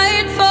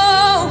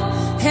nightfall,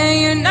 and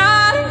you're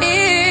not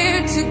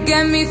here to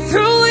get me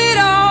through it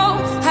all.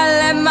 I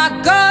let my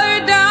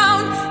guard down,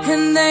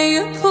 and then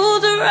you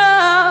pulled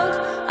around.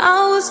 I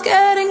was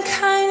getting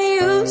kinda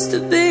used to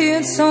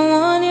being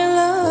someone you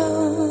loved.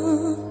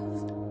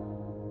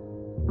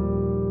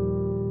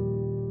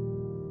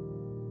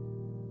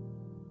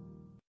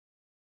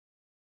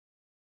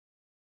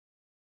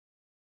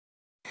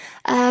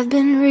 I've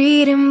been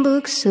reading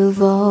books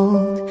of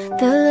old,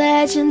 the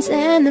legends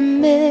and the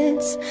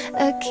myths,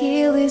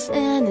 Achilles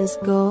and his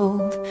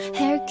gold,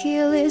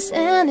 Hercules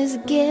and his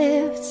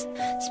gifts,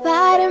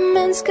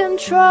 Spider-Man's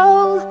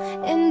control,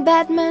 and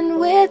Batman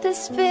with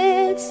his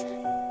fits.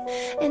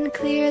 And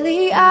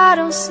clearly I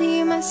don't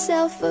see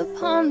myself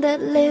upon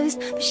that list.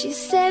 But she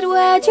said,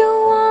 where'd you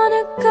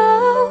wanna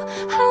go?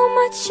 How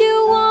much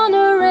you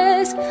wanna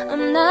risk?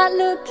 I'm not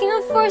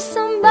looking for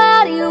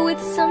somebody with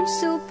some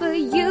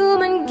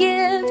superhuman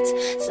gift,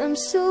 some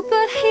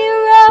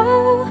superhero,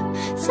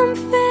 some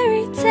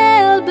fairy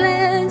tale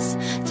bliss.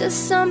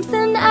 Just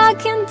something I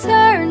can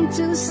turn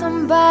to,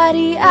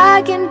 somebody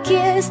I can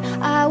kiss.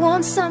 I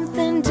want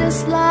something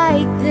just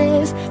like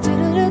this.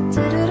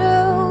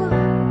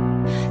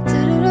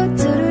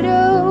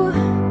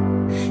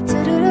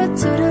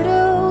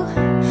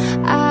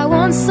 I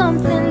want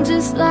something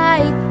just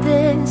like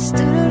this.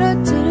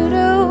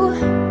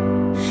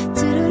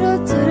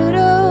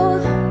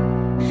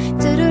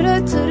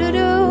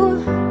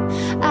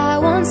 I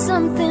want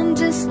something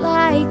just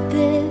like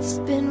this.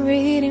 Been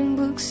reading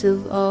books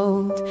of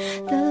old,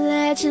 the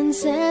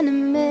legends and the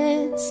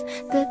myths,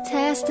 the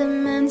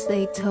testaments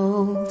they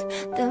told,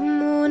 the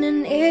moon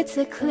and its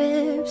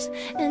eclipse,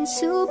 and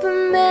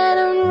Superman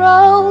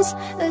unrolls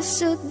a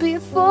suit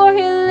before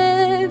he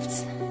lived.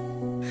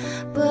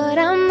 But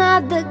I'm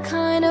not the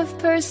kind of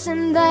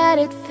person that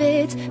it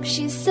fits.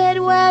 She said,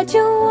 where'd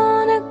you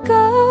wanna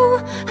go?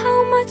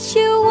 How much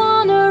you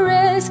wanna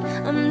risk?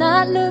 I'm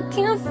not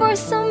looking for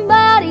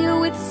somebody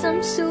with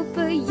some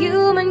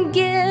superhuman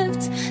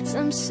gift,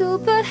 some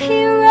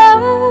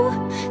superhero,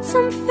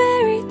 some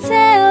fairy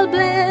tale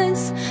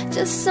bliss.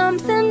 Just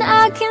something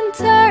I can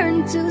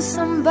turn to,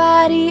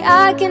 somebody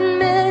I can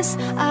miss.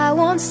 I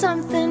want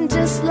something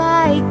just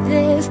like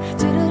this.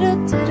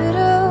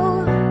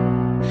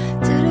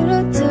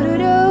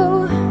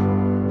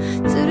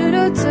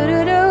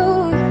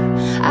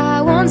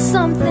 I want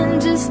something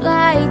just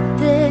like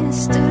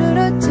this.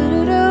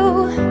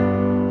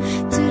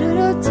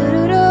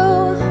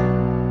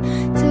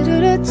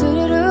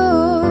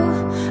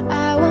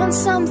 I want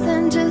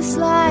something just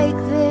like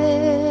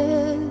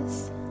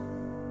this.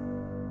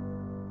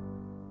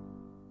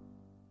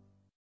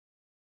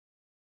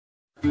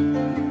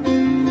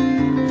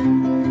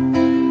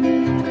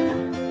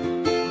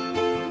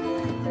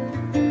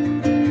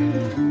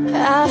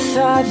 I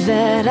thought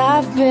that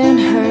I've been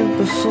hurt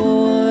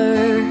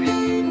before,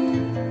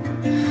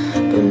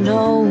 but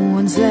no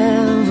one's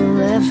ever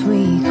left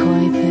me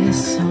quite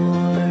this sore.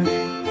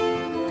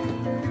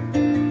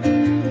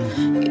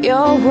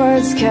 Your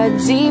words cut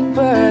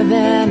deeper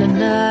than a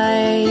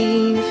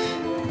knife.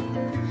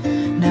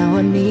 Now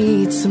I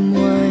need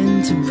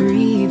someone to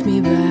breathe me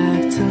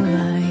back to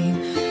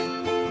life.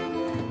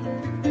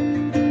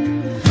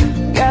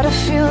 Got a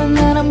feeling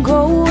that I'm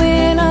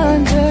going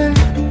under,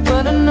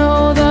 but I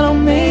know that I'll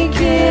make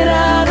it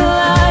out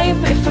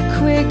alive if I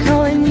quit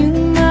calling you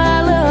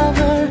my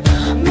lover.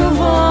 Move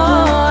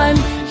on.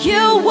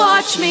 You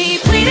watch me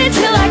bleed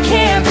until I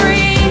can't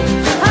breathe.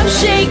 I'm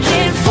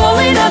shaking,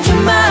 falling onto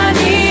my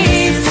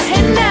knees.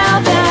 And now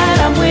that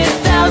I'm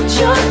without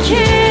your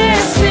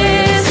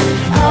kisses,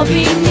 I'll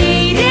be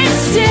needing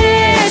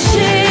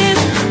stitches,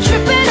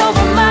 tripping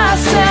over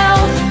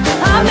myself.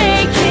 I'm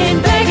aching,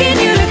 begging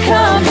you to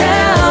come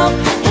help.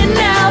 And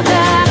now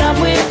that I'm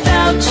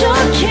without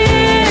your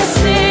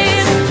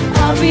kisses,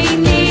 I'll be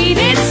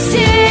needing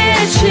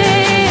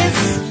stitches.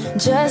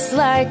 Just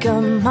like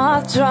a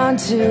moth drawn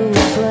to a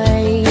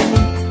flame.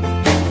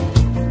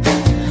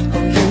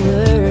 Oh, you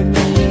lured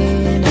me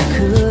in, I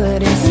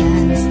couldn't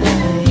sense the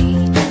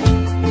pain.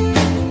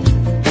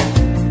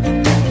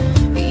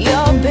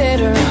 Your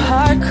bitter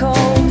heart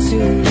cold to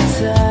the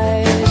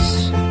touch.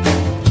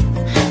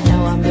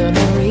 Now I'm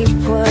gonna reap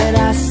what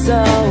I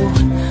sow.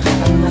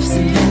 I'm left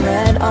seeing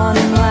red on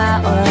my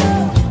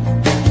own.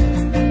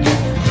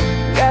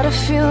 Got a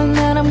feeling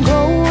that I'm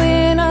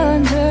going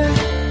under,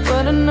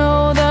 but I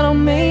know that I'll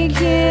make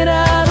it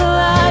out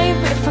alive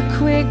if I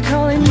quit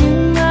calling you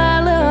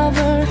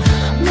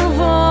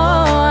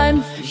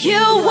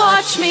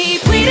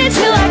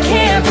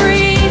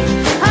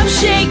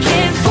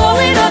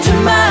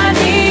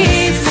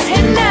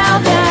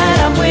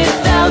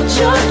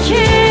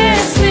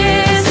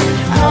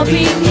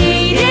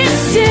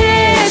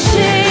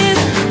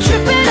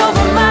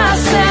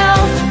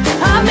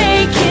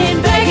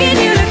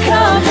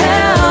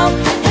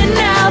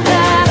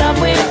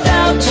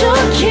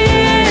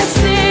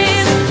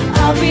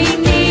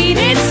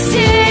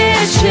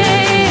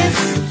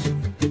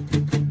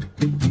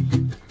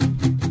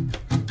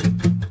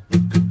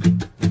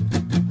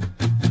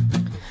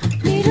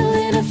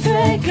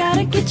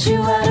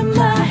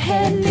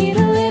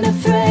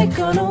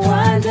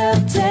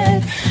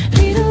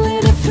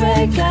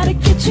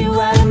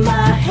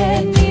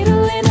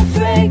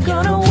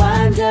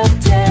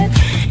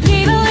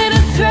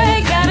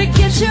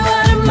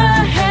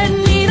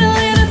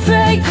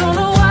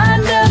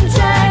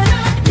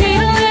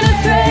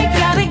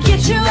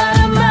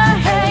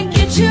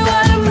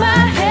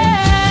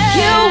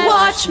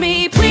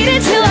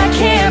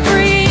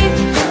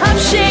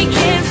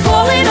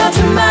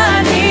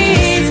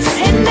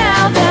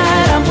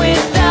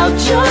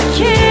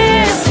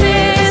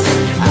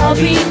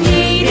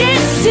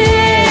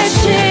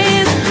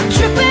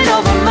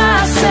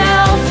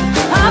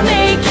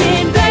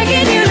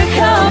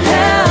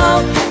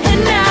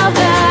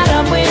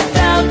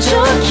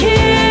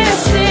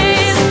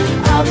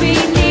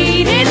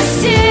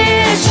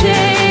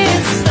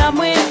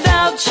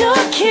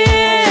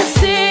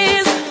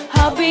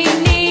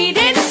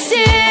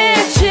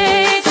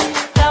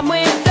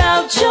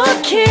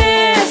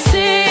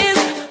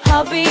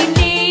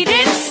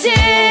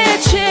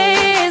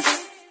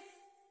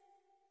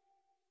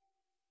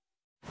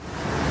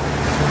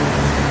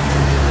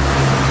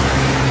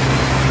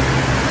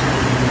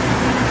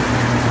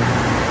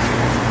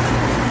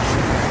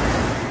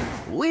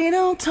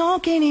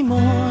talk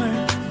anymore.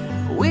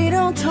 We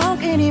don't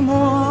talk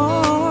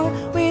anymore.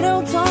 We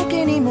don't talk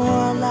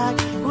anymore like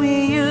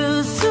we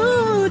used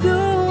to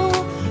do.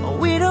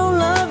 We don't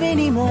love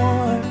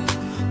anymore.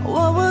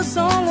 What was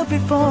all of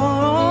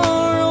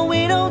before?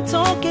 We don't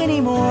talk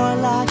anymore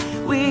like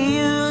we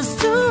used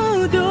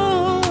to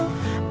do.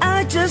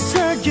 I just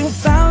heard you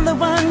found the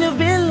one you've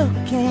been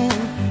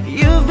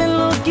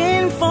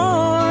looking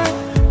for.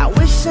 I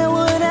wish I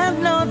would have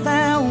known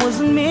that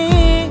wasn't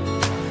me.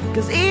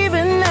 'Cause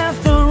even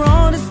after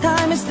all this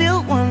time I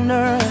still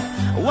wonder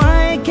why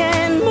I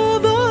can't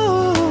move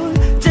on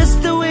just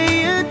the way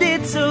you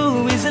did so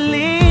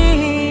easily.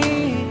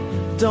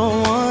 Don't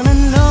wanna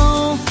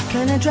know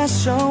kind of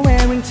dress you're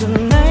wearing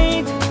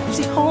tonight. Is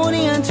he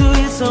holding on to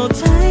you so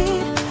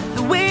tight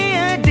the way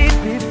I did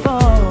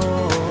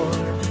before?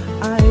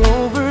 I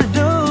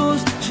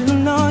overdosed,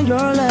 should've known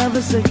your love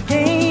is a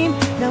game.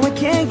 Now I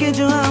can't get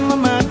you out of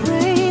my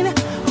brain.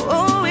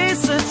 Oh, it's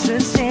such a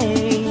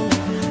shame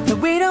that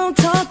we don't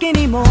talk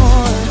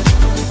anymore.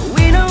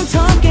 We don't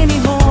talk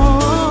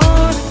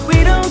anymore. We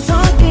don't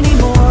talk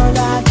anymore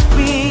like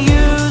we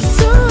used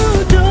to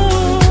do.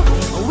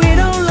 We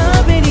don't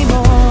love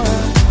anymore.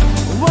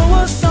 What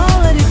was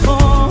all of it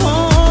for?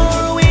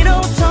 We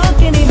don't talk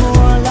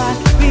anymore like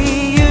we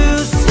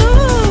used to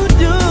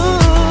do.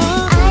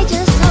 I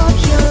just hope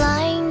you're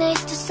lying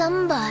next to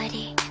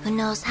somebody who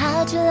knows how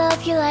to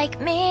love you like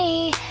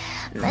me.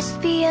 Must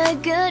be a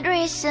good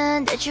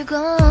reason that you're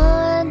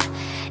gone.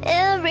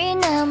 Every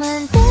now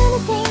and then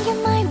I think you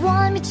might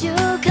want me to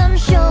come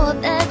show up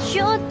at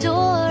your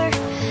door.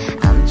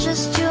 I'm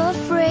just too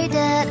afraid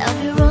that I'll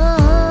be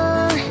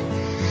wrong.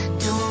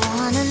 Don't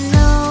wanna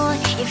know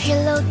if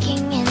you're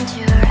looking into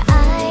her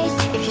eyes,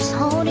 if she's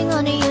holding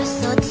on to you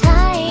so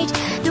tight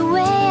the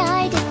way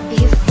I did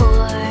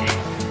before.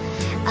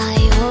 I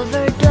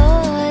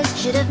overdosed,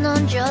 should've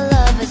known your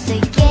love was a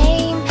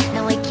game.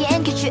 Now I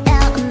can't get you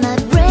out of my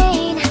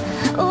brain.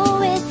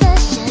 Oh, it's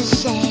such a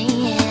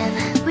shame.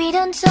 We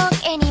don't talk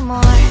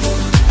anymore.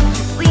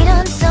 We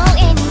don't talk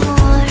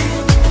anymore.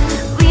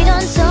 We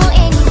don't talk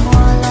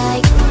anymore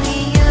like we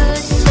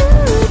used to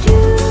do.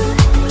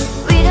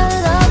 We don't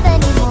love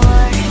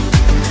anymore.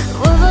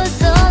 What was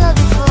all of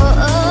it for?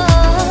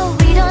 Oh,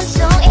 we don't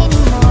talk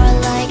anymore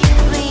like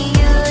we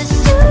used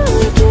to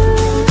do.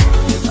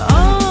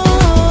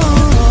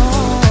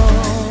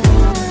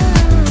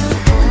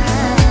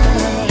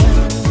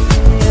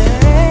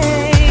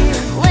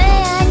 Way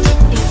I did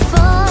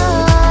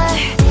before.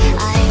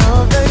 I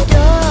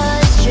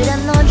overdosed,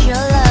 should've known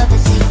your love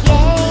is a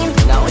game.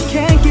 Now I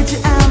can't get you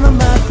out of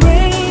my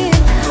brain.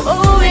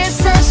 Oh, it's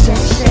such a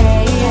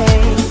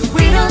shame.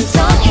 We don't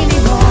talk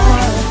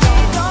anymore.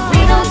 We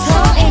don't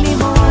talk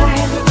anymore.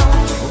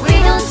 We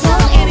don't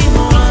talk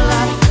anymore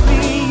like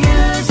we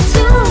used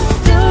to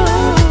do.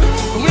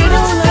 We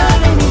don't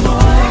love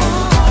anymore.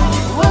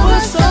 What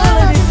was all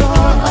of it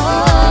for?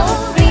 Oh,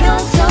 we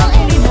don't talk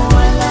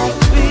anymore like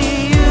we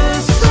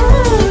used to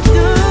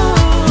do.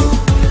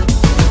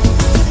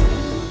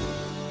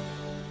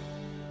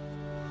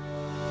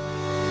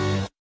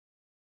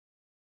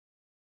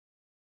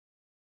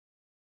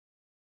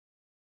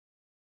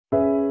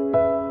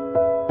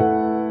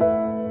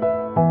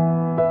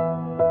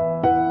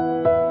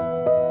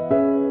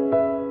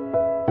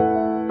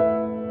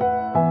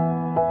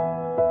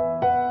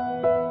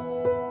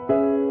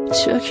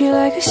 Took you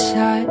like a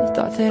shot,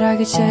 thought that I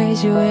could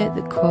change you with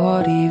the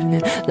cold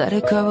evening. Let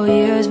a couple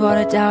years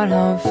water down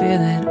how I'm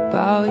feeling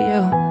about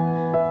you.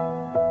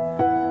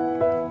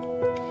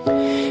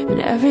 And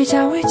every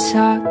time we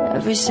talk,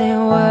 every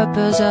single word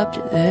builds up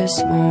to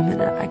this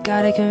moment. I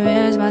gotta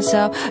convince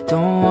myself I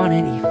don't want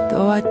it even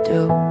though I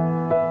do.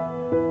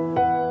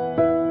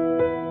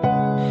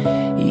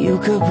 You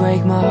could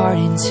break my heart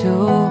in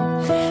two,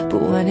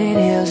 but when it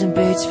heals and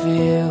beats for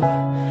you,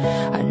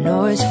 I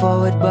know it's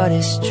forward but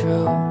it's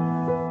true.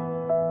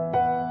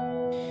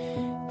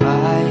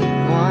 I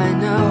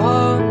wanna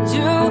hold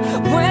you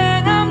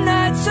when I'm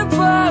not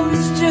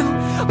supposed to,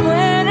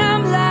 when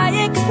I'm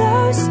lying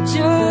close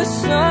to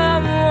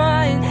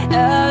someone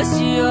else.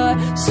 You're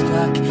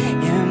stuck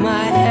in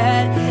my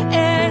head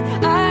and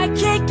I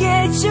can't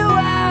get you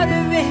out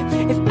of it.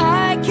 If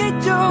I could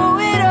do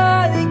it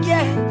all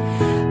again,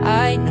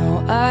 I know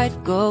I'd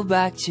go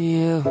back to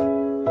you.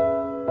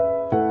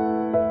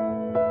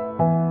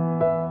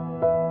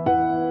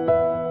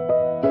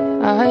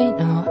 I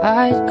know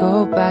I'd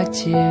go back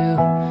to you.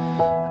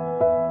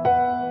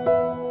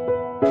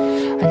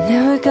 I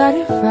never got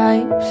it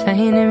right,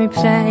 playing and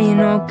replaying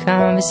old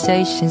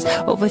conversations,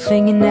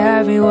 overthinking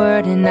every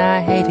word, and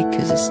I hate it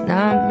 'cause it's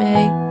not me.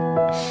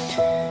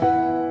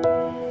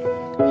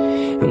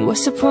 And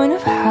what's the point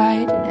of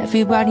hiding?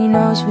 Everybody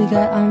knows we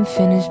got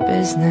unfinished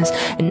business,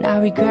 and I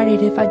regret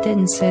it if I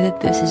didn't say that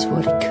this is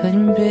what it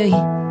couldn't be.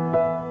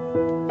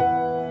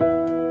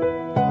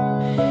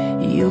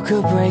 You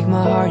could break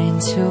my heart in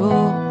two,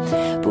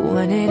 but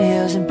when it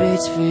heals and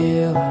beats for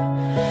you,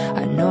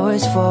 I know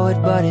it's forward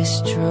but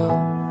it's true.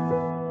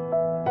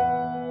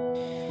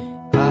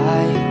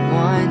 I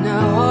wanna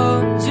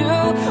hold you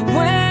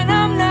when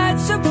I'm not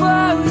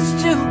supposed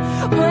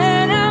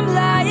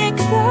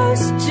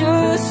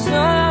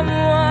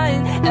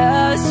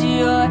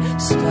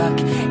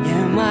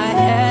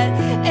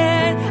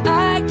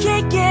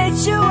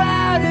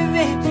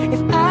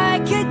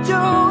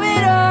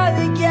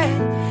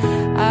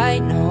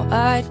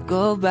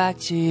back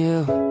to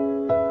you.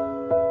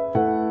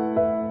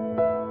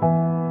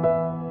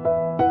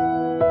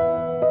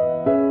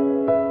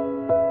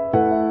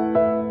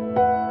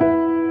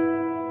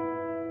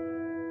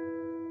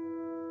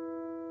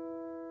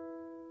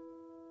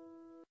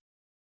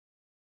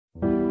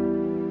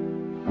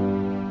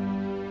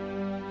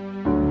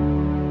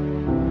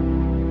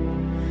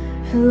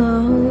 Hello,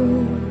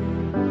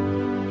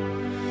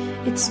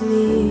 it's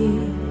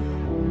me.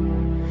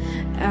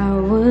 I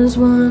was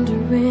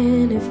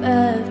wondering if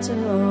after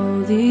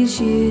all these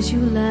years you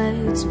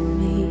lied to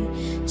me,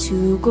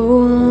 to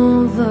go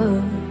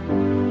over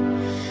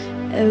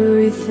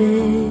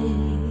everything.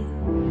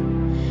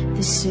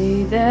 They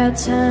say that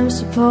time's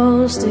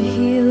supposed to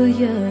heal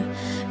ya,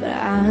 but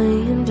I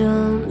ain't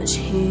done much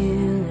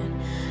healing.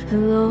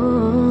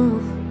 Hello,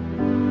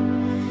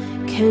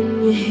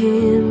 can you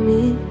hear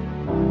me?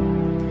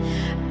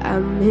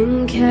 I'm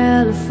in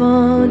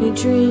California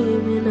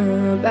dreaming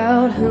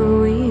about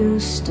who we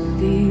used to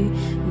be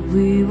when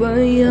we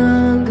were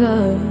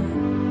younger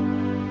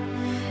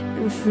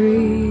and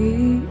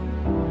free.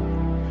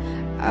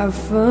 I've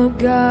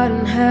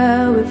forgotten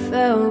how it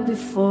felt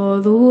before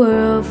the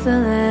world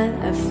fell at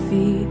our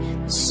feet.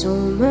 There's so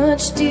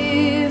much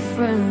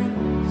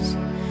difference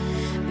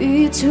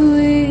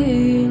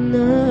between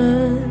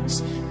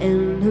us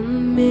and a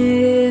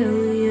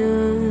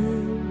million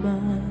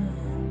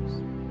miles.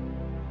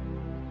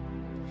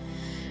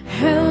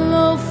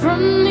 Hello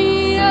from the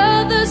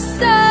other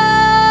side.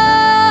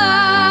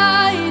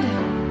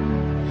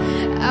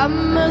 I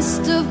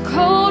must have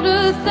called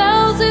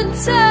 1,000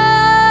 times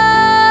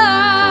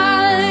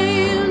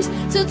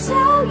to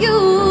tell you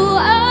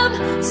I'm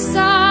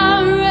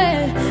sorry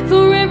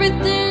for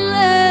everything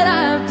that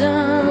I've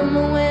done.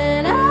 But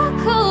when I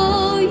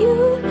call, you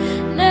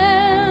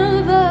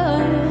never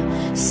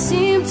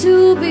seem to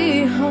be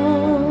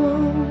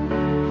home.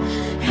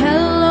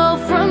 Hello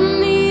from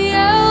the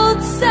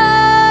outside.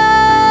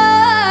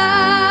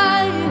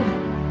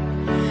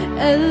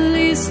 At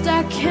least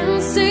I can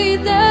say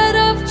that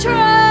I've tried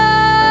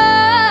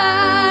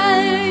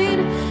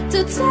to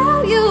tell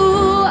you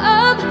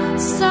I'm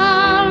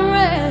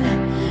sorry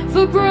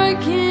for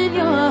breaking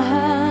your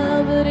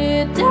heart, but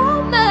it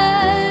don't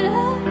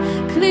matter.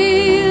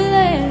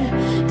 Clearly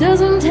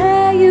doesn't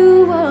tear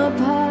you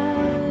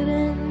apart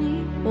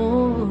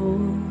anymore.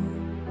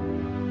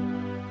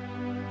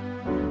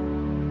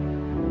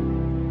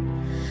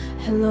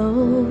 Hello,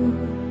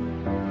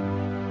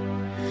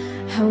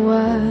 how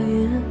are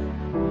you?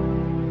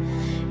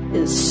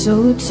 It's so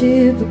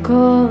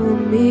typical of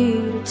me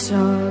to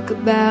talk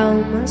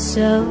about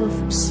myself.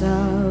 I'm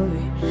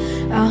sorry.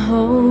 I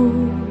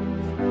hope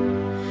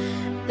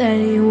that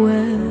you're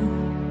well.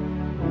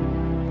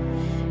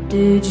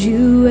 Did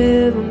you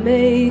ever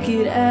make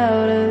it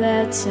out of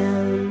that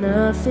town?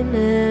 Nothing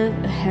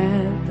ever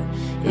happened.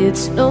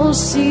 It's no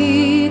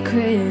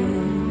secret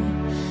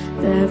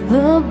that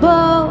the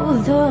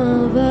both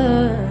of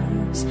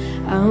us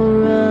are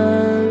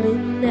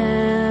running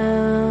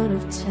out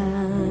of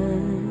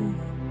time.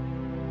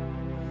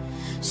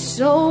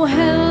 So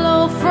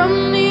hello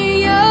from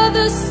the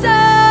other side.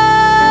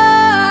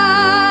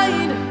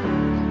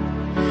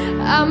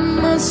 I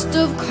must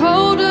have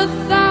called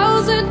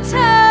 1,000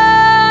 times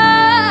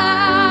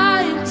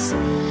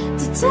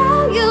to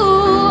tell you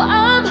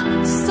I'm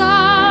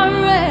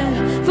sorry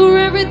for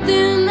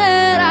everything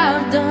that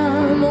I've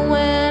done. But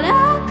when I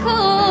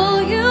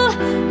call, you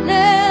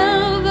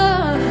never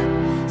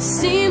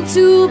seem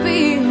to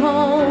be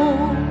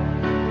home.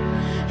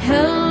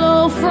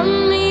 Hello from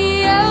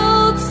the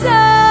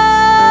outside.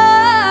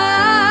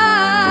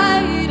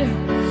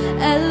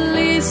 At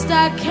least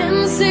I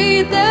can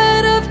say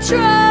that I've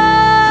tried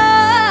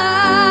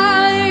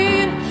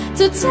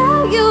to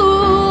tell you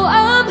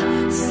I'm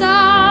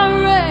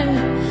sorry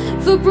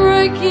for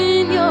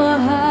breaking your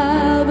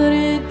heart, but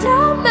it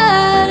don't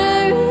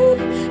matter. It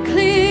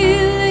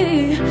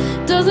clearly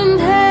doesn't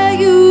tear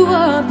you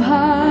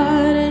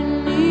apart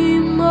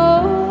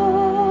anymore.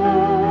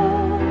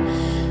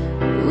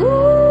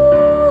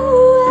 Ooh,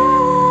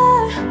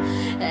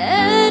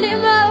 anymore.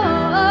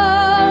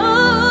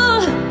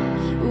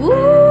 Ooh,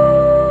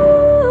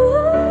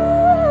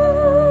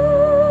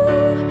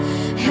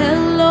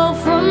 hello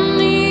from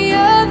the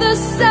other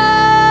side.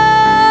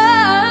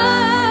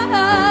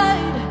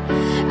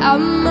 I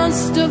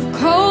must have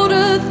called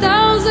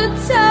 1,000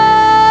 times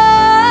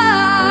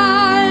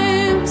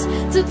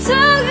to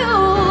tell you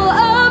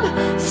I'm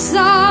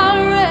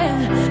sorry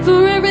for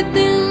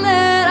everything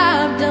that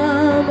I've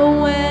done. But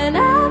when I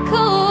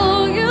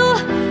call, you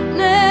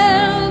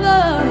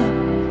never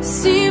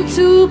seem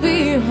to be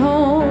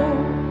home.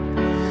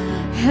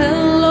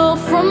 Hello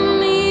from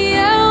the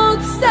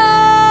outside.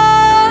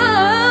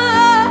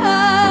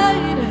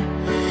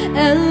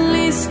 At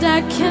least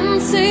I can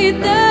say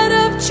that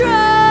I've tried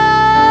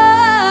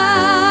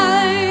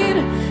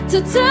to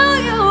tell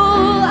you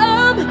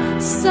I'm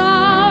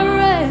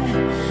sorry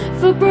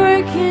for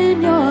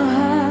breaking your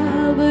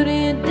heart, but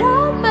it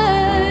don't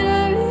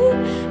matter. It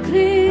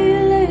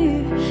clearly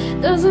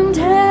doesn't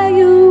tear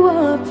you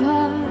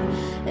apart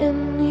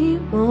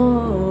anymore.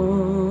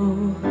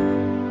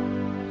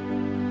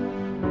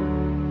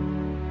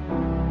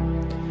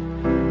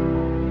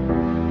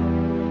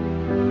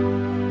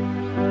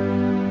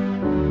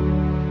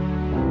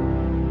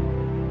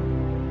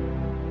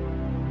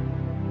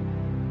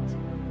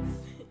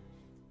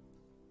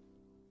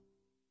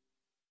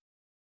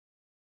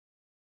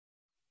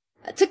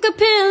 I took a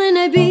pill in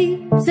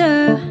Ibiza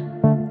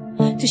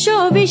to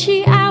show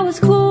Avicii I was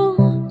cool.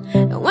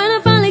 And when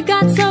I finally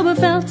got sober,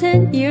 felt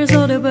 10 years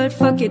older. But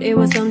fuck it, it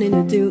was something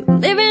to do.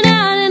 Living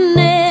out in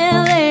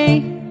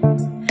LA,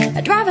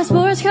 I drive a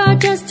sports car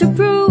just to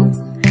prove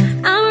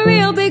I'm a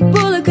real big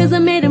baller, cause I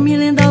made $1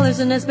 million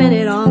and I spent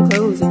it on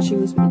clothes and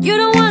shoes. But you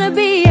don't wanna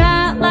be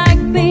hot like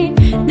me,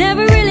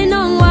 never really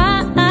known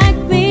why like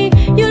me.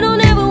 You don't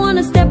ever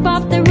wanna step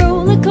off the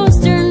roller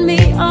coaster and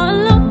be all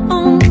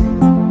alone.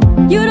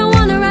 You don't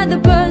wanna ride the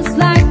bus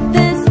like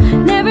this,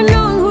 never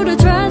knowing who to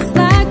trust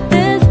like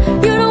this.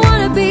 You don't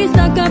wanna be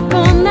stuck up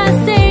on that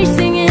stage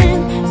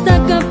singing,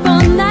 stuck up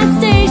on that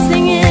stage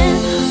singing.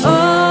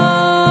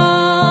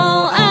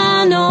 All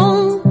I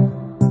know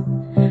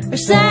are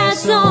sad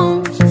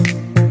songs,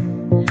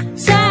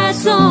 sad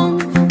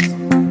songs.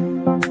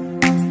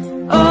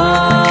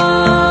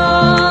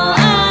 All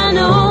I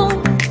know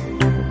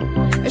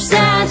are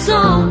sad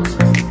songs,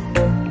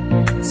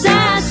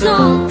 sad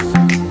songs.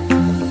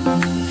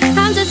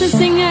 I'm just a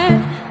singer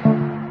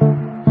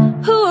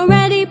who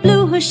already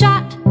blew her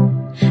shot.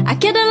 I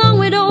get along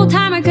with old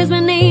timer cause my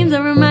name's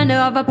a reminder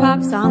of a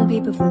pop song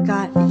people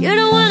forgot. You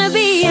don't wanna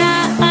be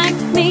hot like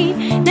me,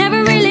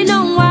 never really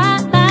known why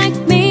like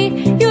me.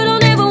 You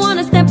don't ever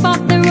wanna step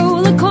off the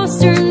roller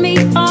coaster and be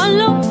all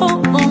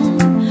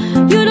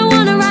alone. You don't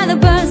wanna ride the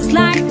bus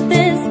like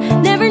this,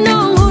 never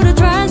know who to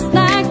trust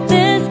like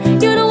this.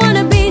 You don't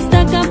wanna be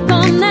stuck up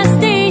on that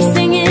stage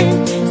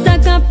singing,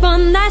 stuck up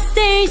on that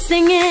stage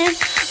singing.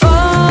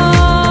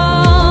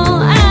 All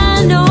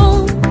I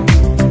know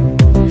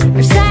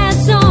are sad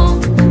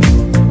songs,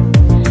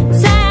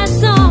 sad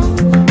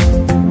songs.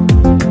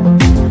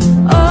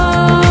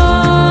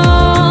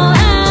 All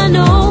I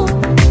know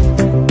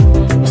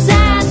are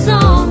sad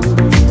songs,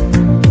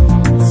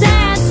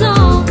 sad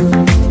songs.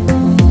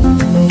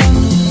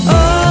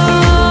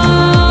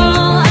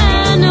 All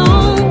I know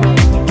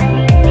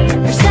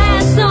are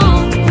sad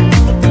songs,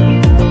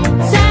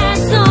 sad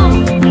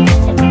songs.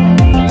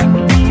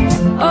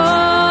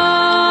 All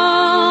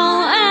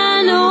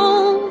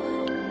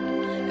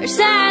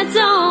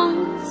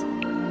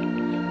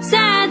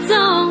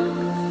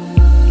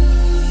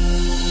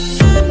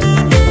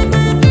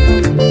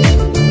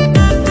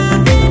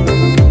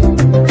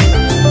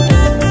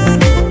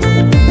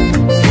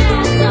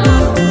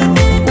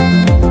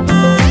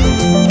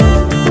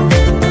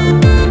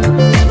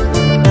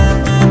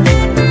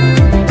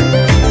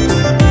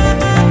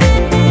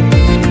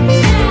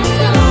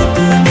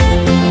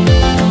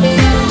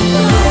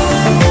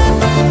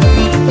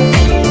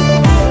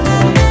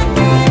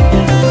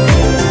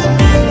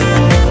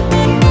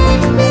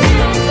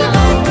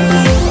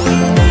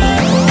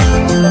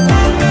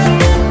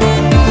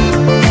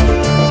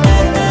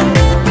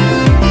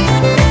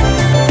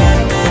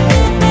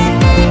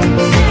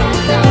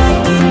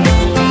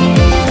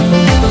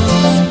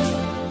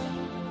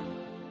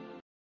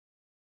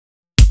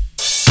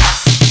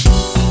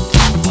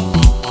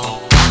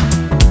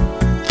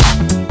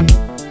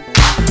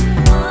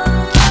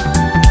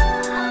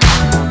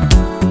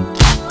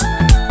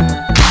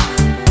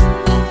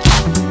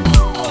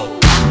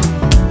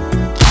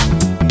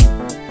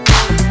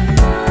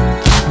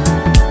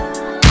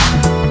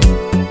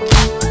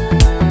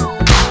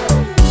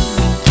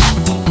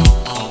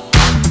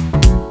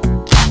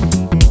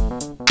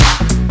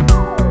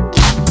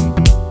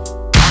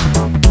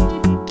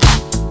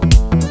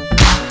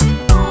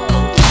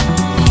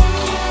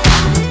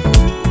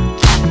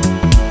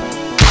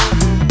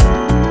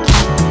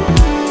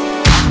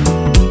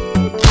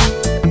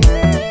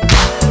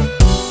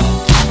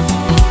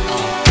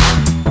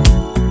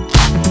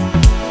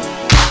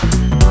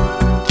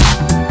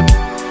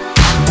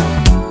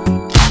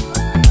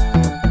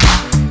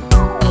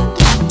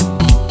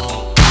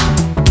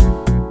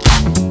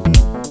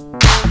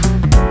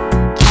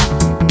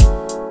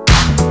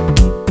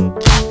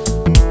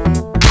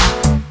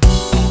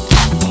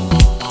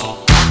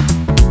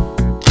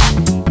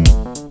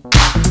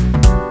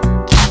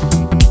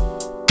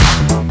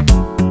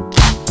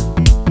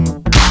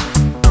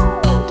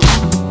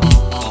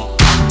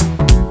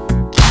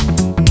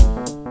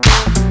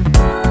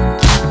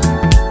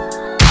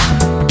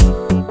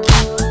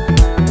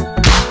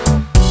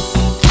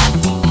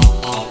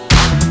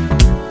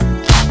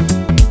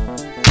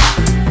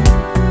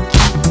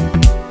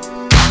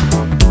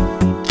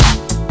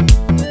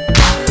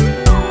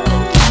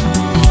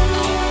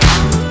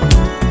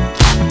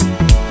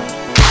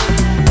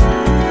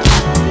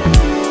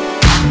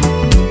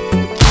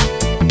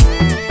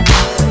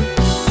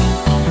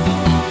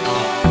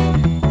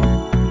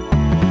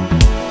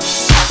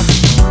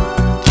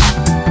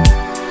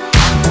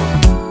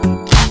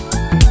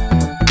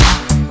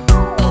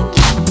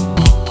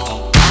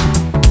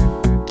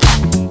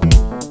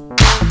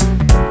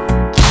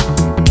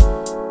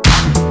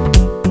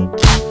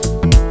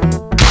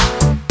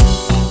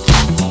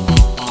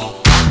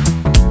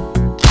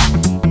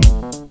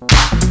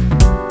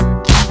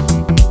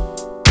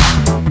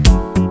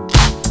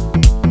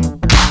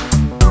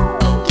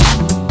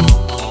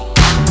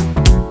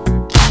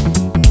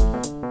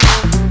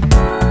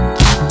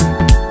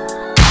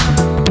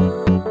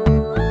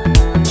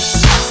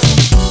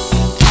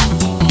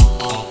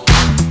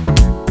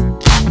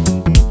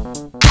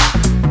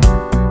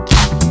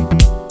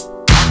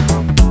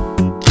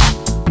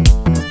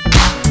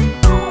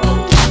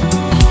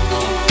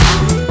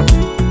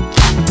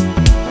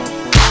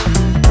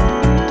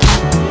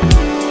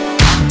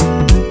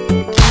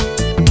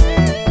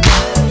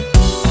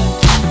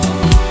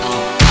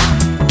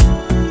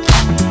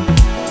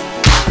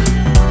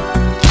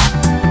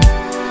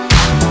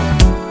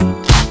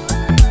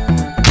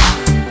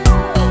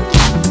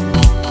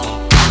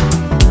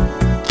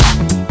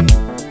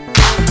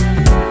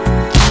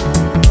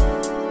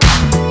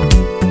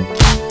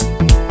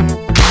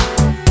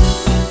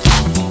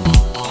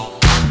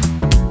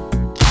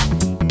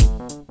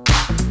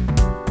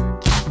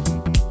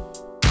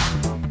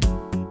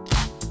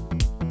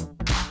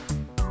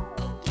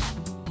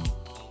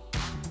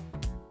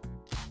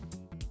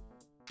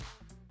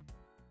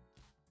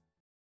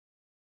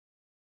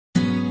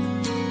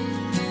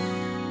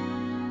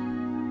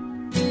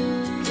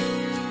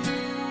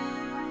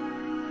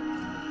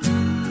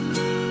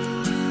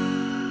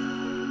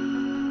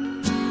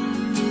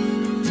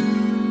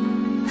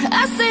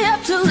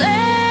up too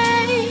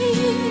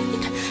late,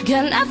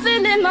 got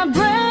nothing in my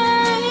brain.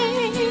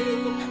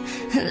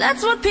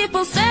 That's what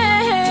people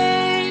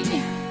say,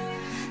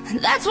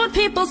 that's what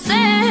people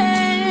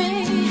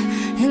say.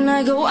 And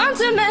I go on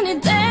too many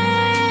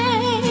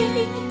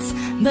dates,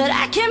 but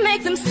I can't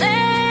make them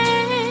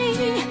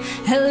stay.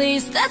 At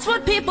least that's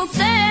what people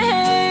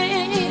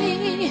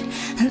say,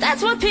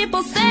 that's what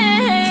people say.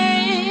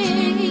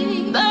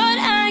 But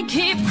I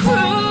keep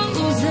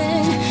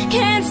cruising,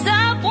 can't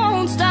stop,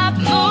 won't stop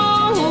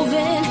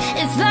moving.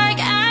 It's like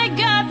I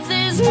got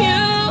this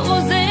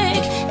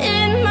music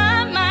in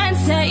my mind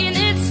saying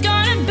it's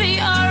gonna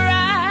be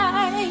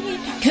alright.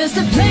 Cause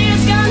the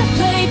player's gonna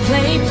play,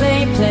 play,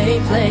 play, play,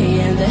 play,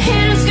 and the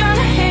haters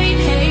gonna hate,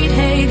 hate,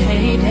 hate,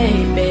 hate,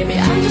 hate. Baby,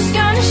 I'm just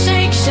gonna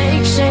shake,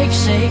 shake, shake,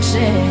 shake,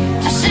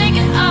 shake. I shake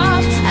it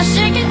off, I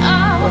shake it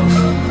off.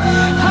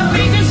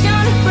 Heartbreaker's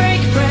gonna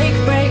break, break,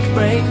 break,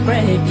 break,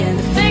 break, and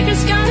the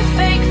faker's gonna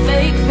fake,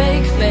 fake,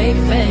 fake, fake,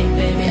 fake.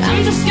 Baby,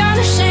 I'm just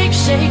gonna shake,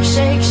 shake,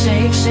 shake,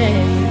 shake,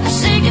 shake. I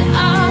shake it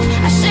off,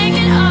 I shake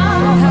it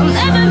off. I'll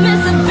never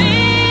miss a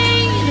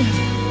beat,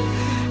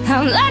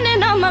 I'm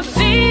landing on my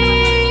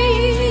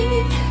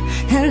feet,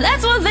 and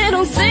that's what they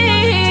don't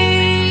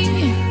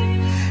see,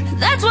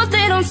 that's what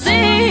they don't see.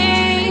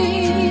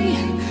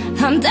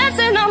 I'm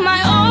dancing on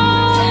my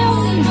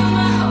own,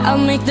 I'll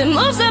make the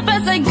moves up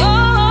as I go,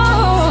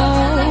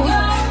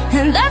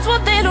 and that's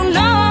what they don't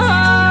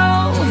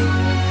know,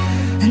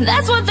 and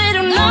that's what they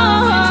don't know.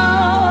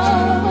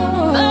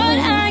 But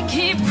I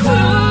keep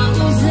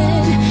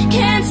cruising,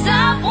 can't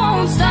stop,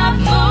 won't stop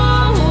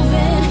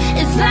moving.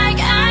 It's like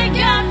I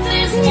got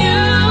this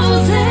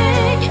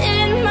music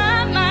in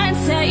my mind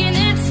saying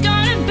it's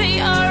gonna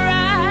be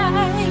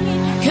alright.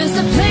 Cause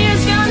the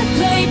player's gonna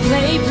play,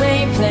 play, play,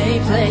 play,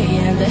 play,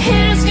 and the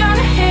haters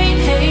gonna hate,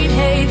 hate,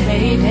 hate,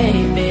 hate,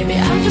 hate. Baby,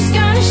 I'm just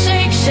gonna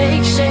shake,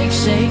 shake, shake,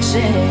 shake,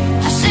 shake.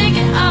 I shake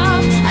it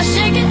off, I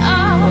shake it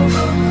off.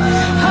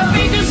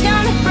 Heartbreaker's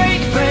gonna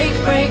break, break,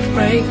 break,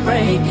 break,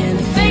 break, and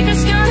the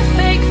faker's gonna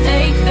fake,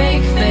 fake,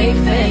 fake, fake,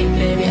 fake.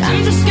 Baby,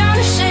 I'm just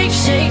gonna shake,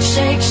 shake,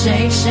 shake,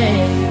 shake,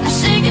 shake. I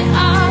shake it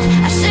off,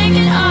 I shake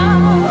it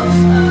off.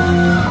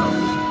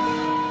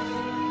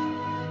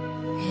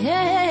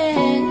 Yeah,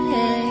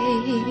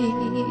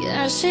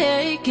 I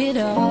shake it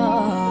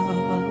off.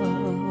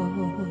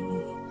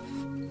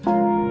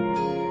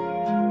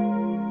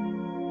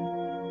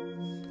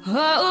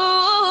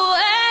 Oh,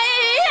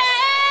 hey, hey.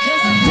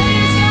 Cause the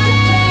player's gonna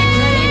play,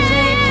 play,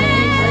 play,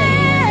 play, play,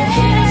 and the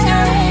haters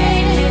gonna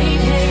hate,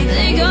 hate, hate.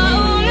 They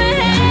gonna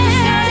hate. I'm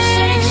just gonna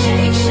shake,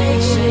 shake,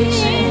 shake, shake,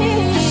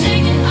 shake. I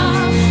shake it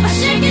off, I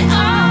shake it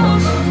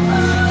off.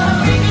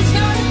 Heartbreaker's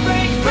gonna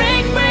break,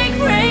 break, break,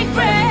 break,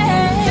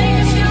 break.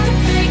 Fingers gonna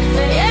fake,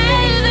 fake.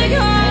 Yeah, they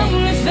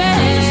gonna fake.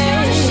 I'm just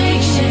gonna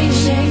shake, shake,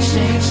 shake,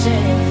 shake,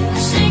 shake.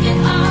 I shake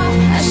it off,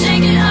 I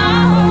shake it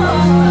off.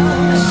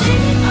 I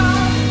shake it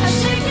off, I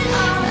shake it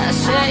off. I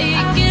shake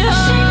it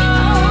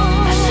off,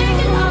 I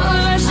shake it off,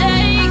 I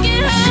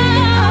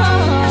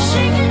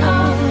shake it off, I shake it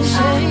off,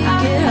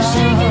 I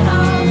shake it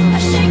off, I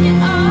shake it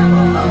off.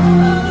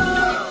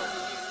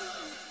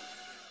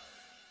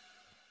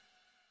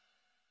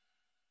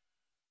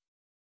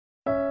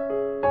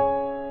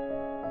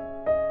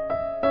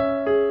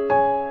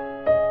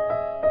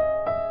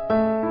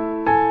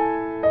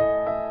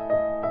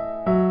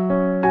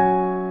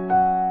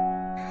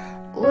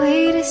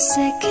 Wait a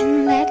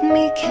second, let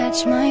me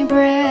catch my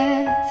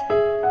breath.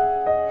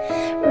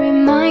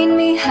 Remind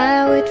me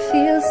how it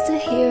feels to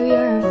hear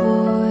your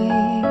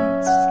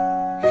voice.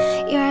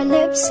 Your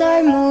lips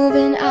are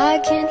moving, I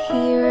can't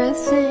hear a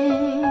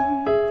thing.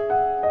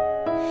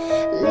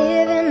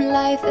 Living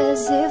life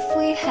as if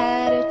we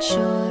had a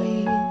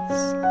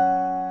choice.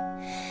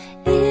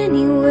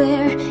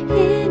 Anywhere,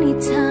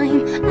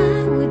 anytime,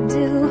 I would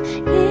do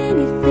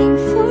anything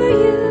for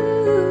you.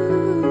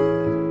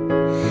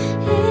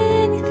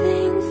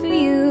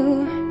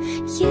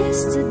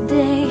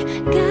 Yesterday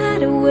got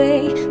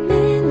away,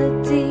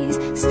 melodies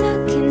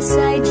stuck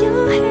inside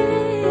your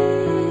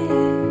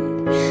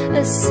head.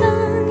 A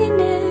song in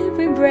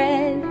every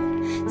breath,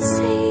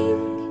 sing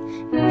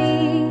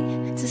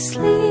me to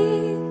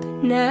sleep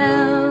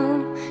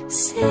now.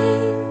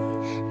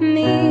 Sing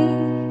me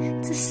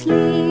to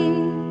sleep.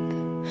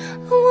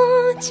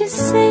 Won't you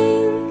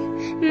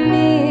sing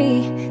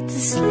me to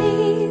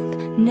sleep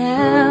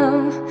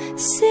now?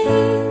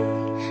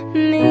 Sing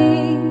me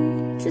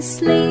to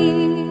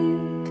sleep.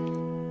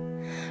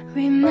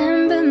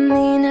 Remember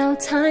me now,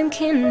 time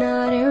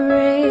cannot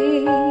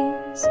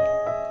erase.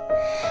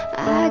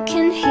 I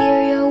can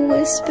hear your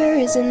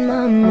whispers in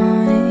my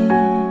mind.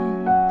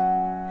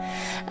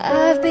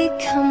 I've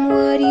become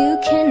what you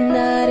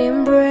cannot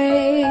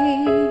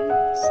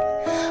embrace.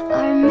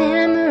 Our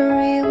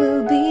memory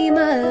will be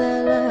my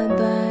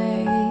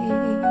lullaby.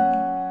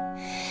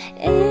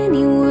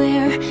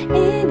 Anywhere,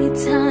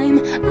 anytime,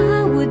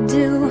 I would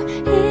do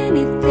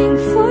anything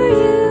for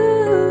you.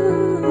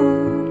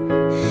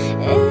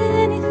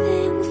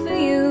 Anything for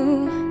you.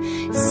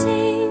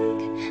 Sing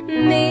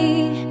me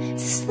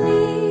to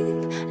sleep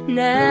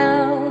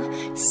now.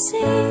 Sing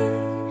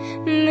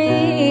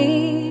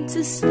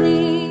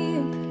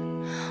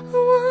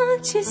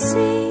won't you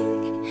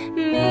sing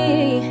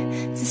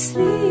me to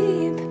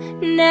sleep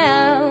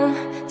now?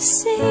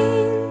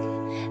 Sing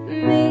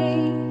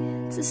me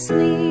to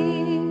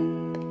sleep.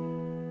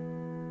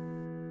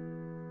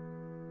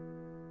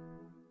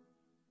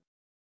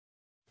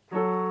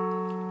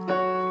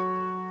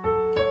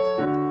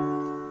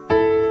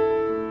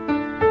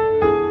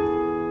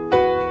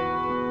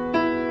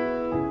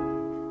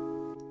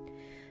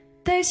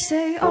 They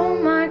say, oh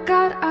my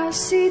God, I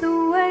see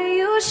the way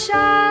you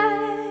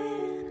shine.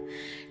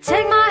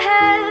 Take my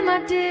hand, my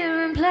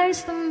dear, and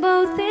place them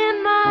both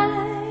in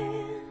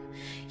mine.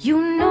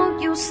 You know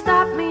you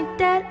stopped me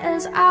dead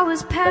as I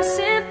was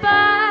passing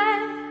by.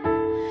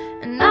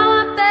 And now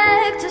I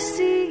beg to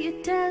see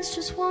you dance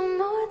just one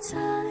more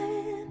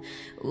time.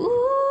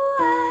 Ooh,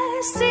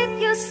 I see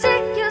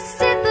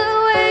the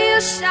way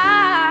you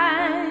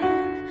shine.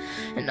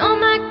 And oh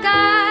my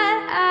God,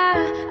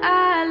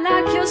 I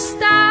like your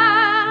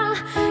style.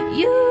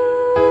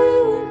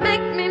 You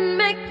make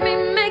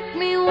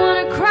me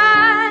wanna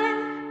cry.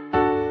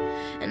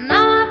 And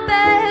now I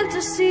beg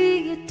to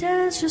see you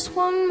dance just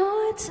one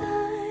more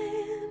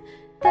time.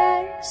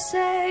 They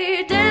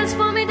say, dance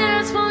for me,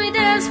 dance for me,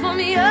 dance for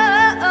me,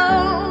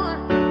 oh.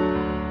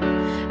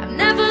 I've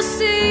never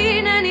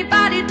seen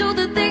anybody do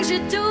the things you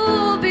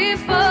do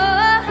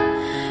before.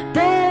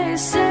 They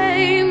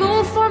say,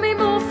 move for me,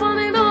 move for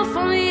me, move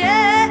for me,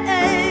 yeah.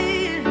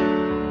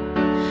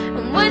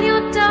 And when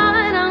you're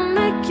done, I'll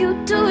make you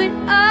do it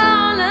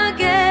all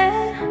again.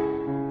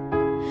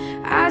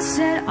 I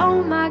said,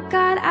 oh my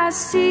God, I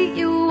see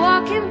you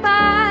walking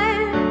by.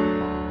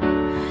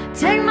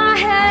 Take my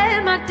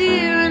hand, my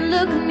dear, and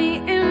look me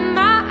in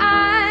my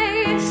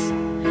eyes.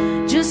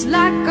 Just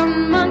like a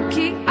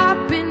monkey,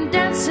 I've been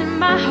dancing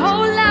my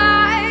whole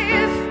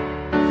life.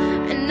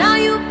 And now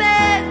you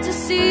beg to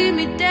see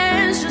me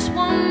dance just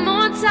one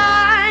more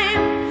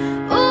time.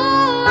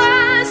 Ooh,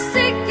 I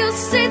see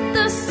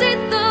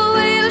the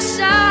way you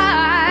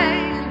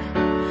shine.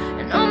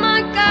 And oh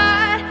my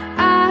God,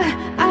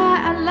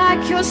 I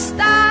like your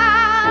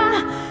style.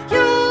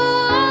 You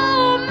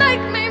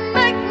make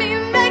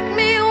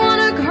me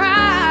wanna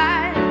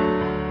cry.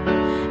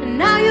 And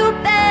now you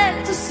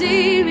beg to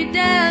see me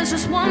dance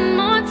just one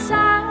more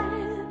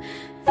time.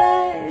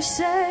 They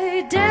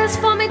say, dance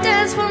for me,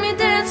 dance for me,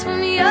 dance for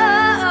me, oh.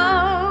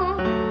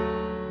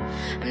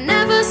 I've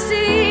never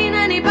seen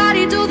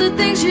anybody do the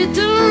things you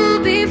do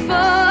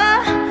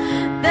before.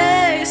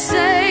 They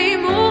say,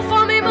 move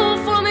for me,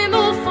 move for me,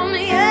 move for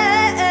me, yeah.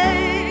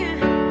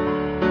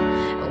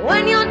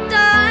 When you're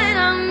done,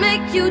 I'll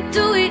make you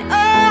do it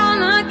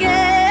all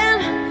again.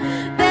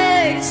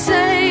 They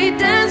say,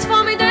 dance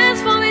for me,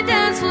 dance for me,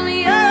 dance for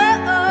me, oh.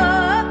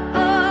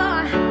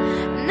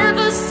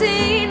 Never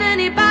seen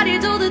anybody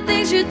do the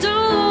things you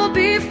do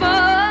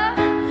before.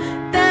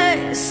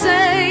 They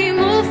say,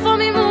 move for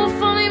me, move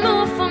for me,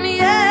 move for me,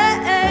 yeah.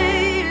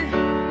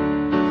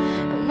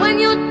 When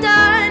you're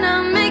done,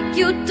 I'll make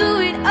you do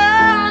it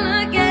all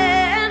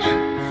again,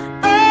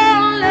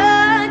 all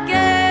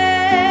again.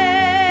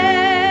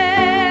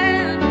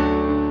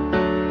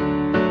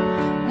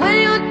 When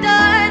you're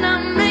done,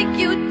 I'll make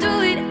you do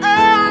it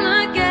all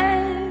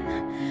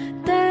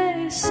again.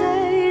 They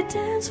say,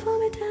 dance for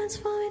me, dance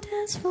for me,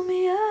 dance for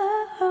me,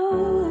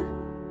 oh.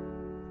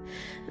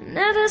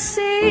 Never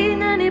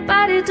seen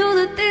anybody do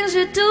the things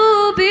you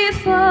do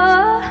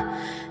before.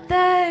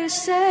 They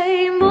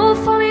say, move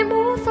for me,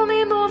 move for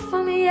me, move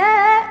for me,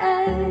 yeah.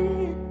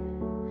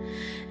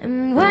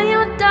 And when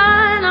you're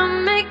done,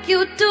 I'll make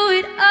you do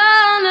it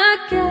all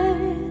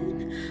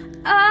again,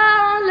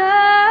 all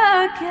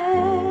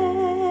again.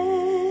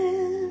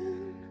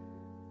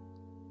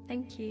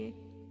 Thank you.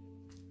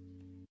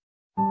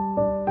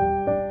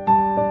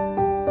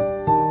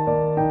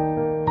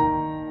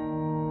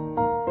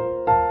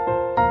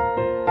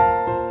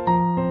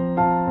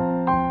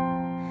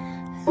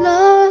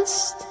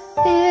 Lost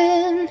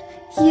in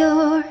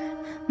your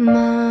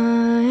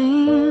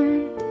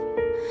mind,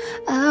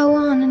 I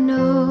wanna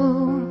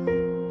know,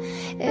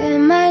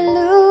 am I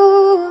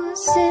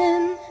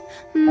losing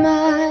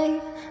my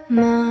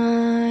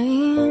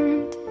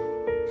mind?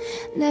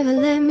 Never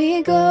let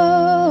me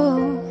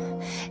go.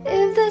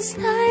 If this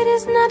night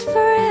is not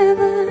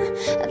forever,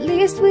 at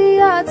least we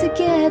are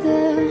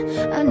together.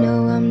 I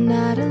know I'm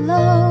not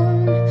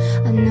alone,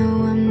 I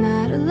know I'm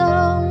not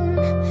alone.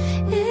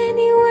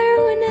 Anywhere,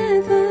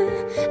 whenever,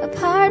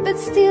 apart but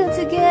still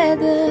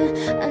together.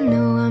 I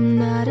know I'm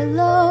not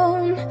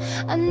alone,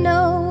 I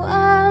know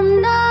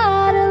I'm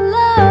not alone.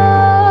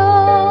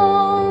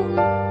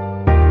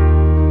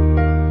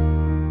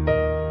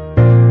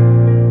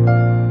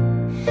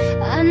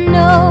 I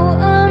know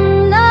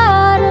I'm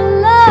not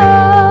alone.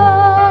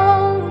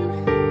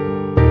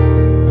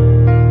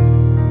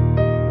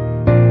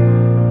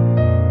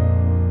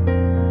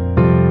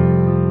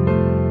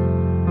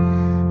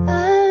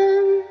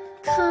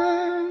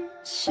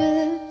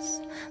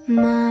 Unconscious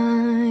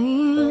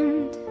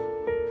mind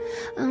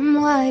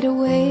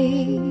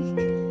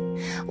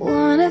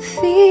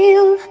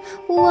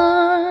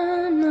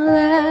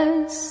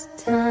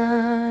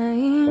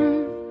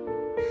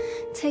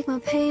take my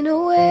pain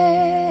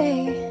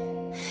away.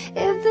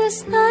 If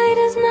this night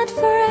is not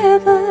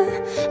forever,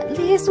 at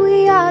least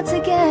we are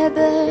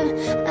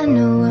together. I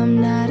know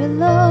I'm not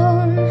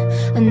alone,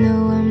 I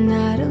know I'm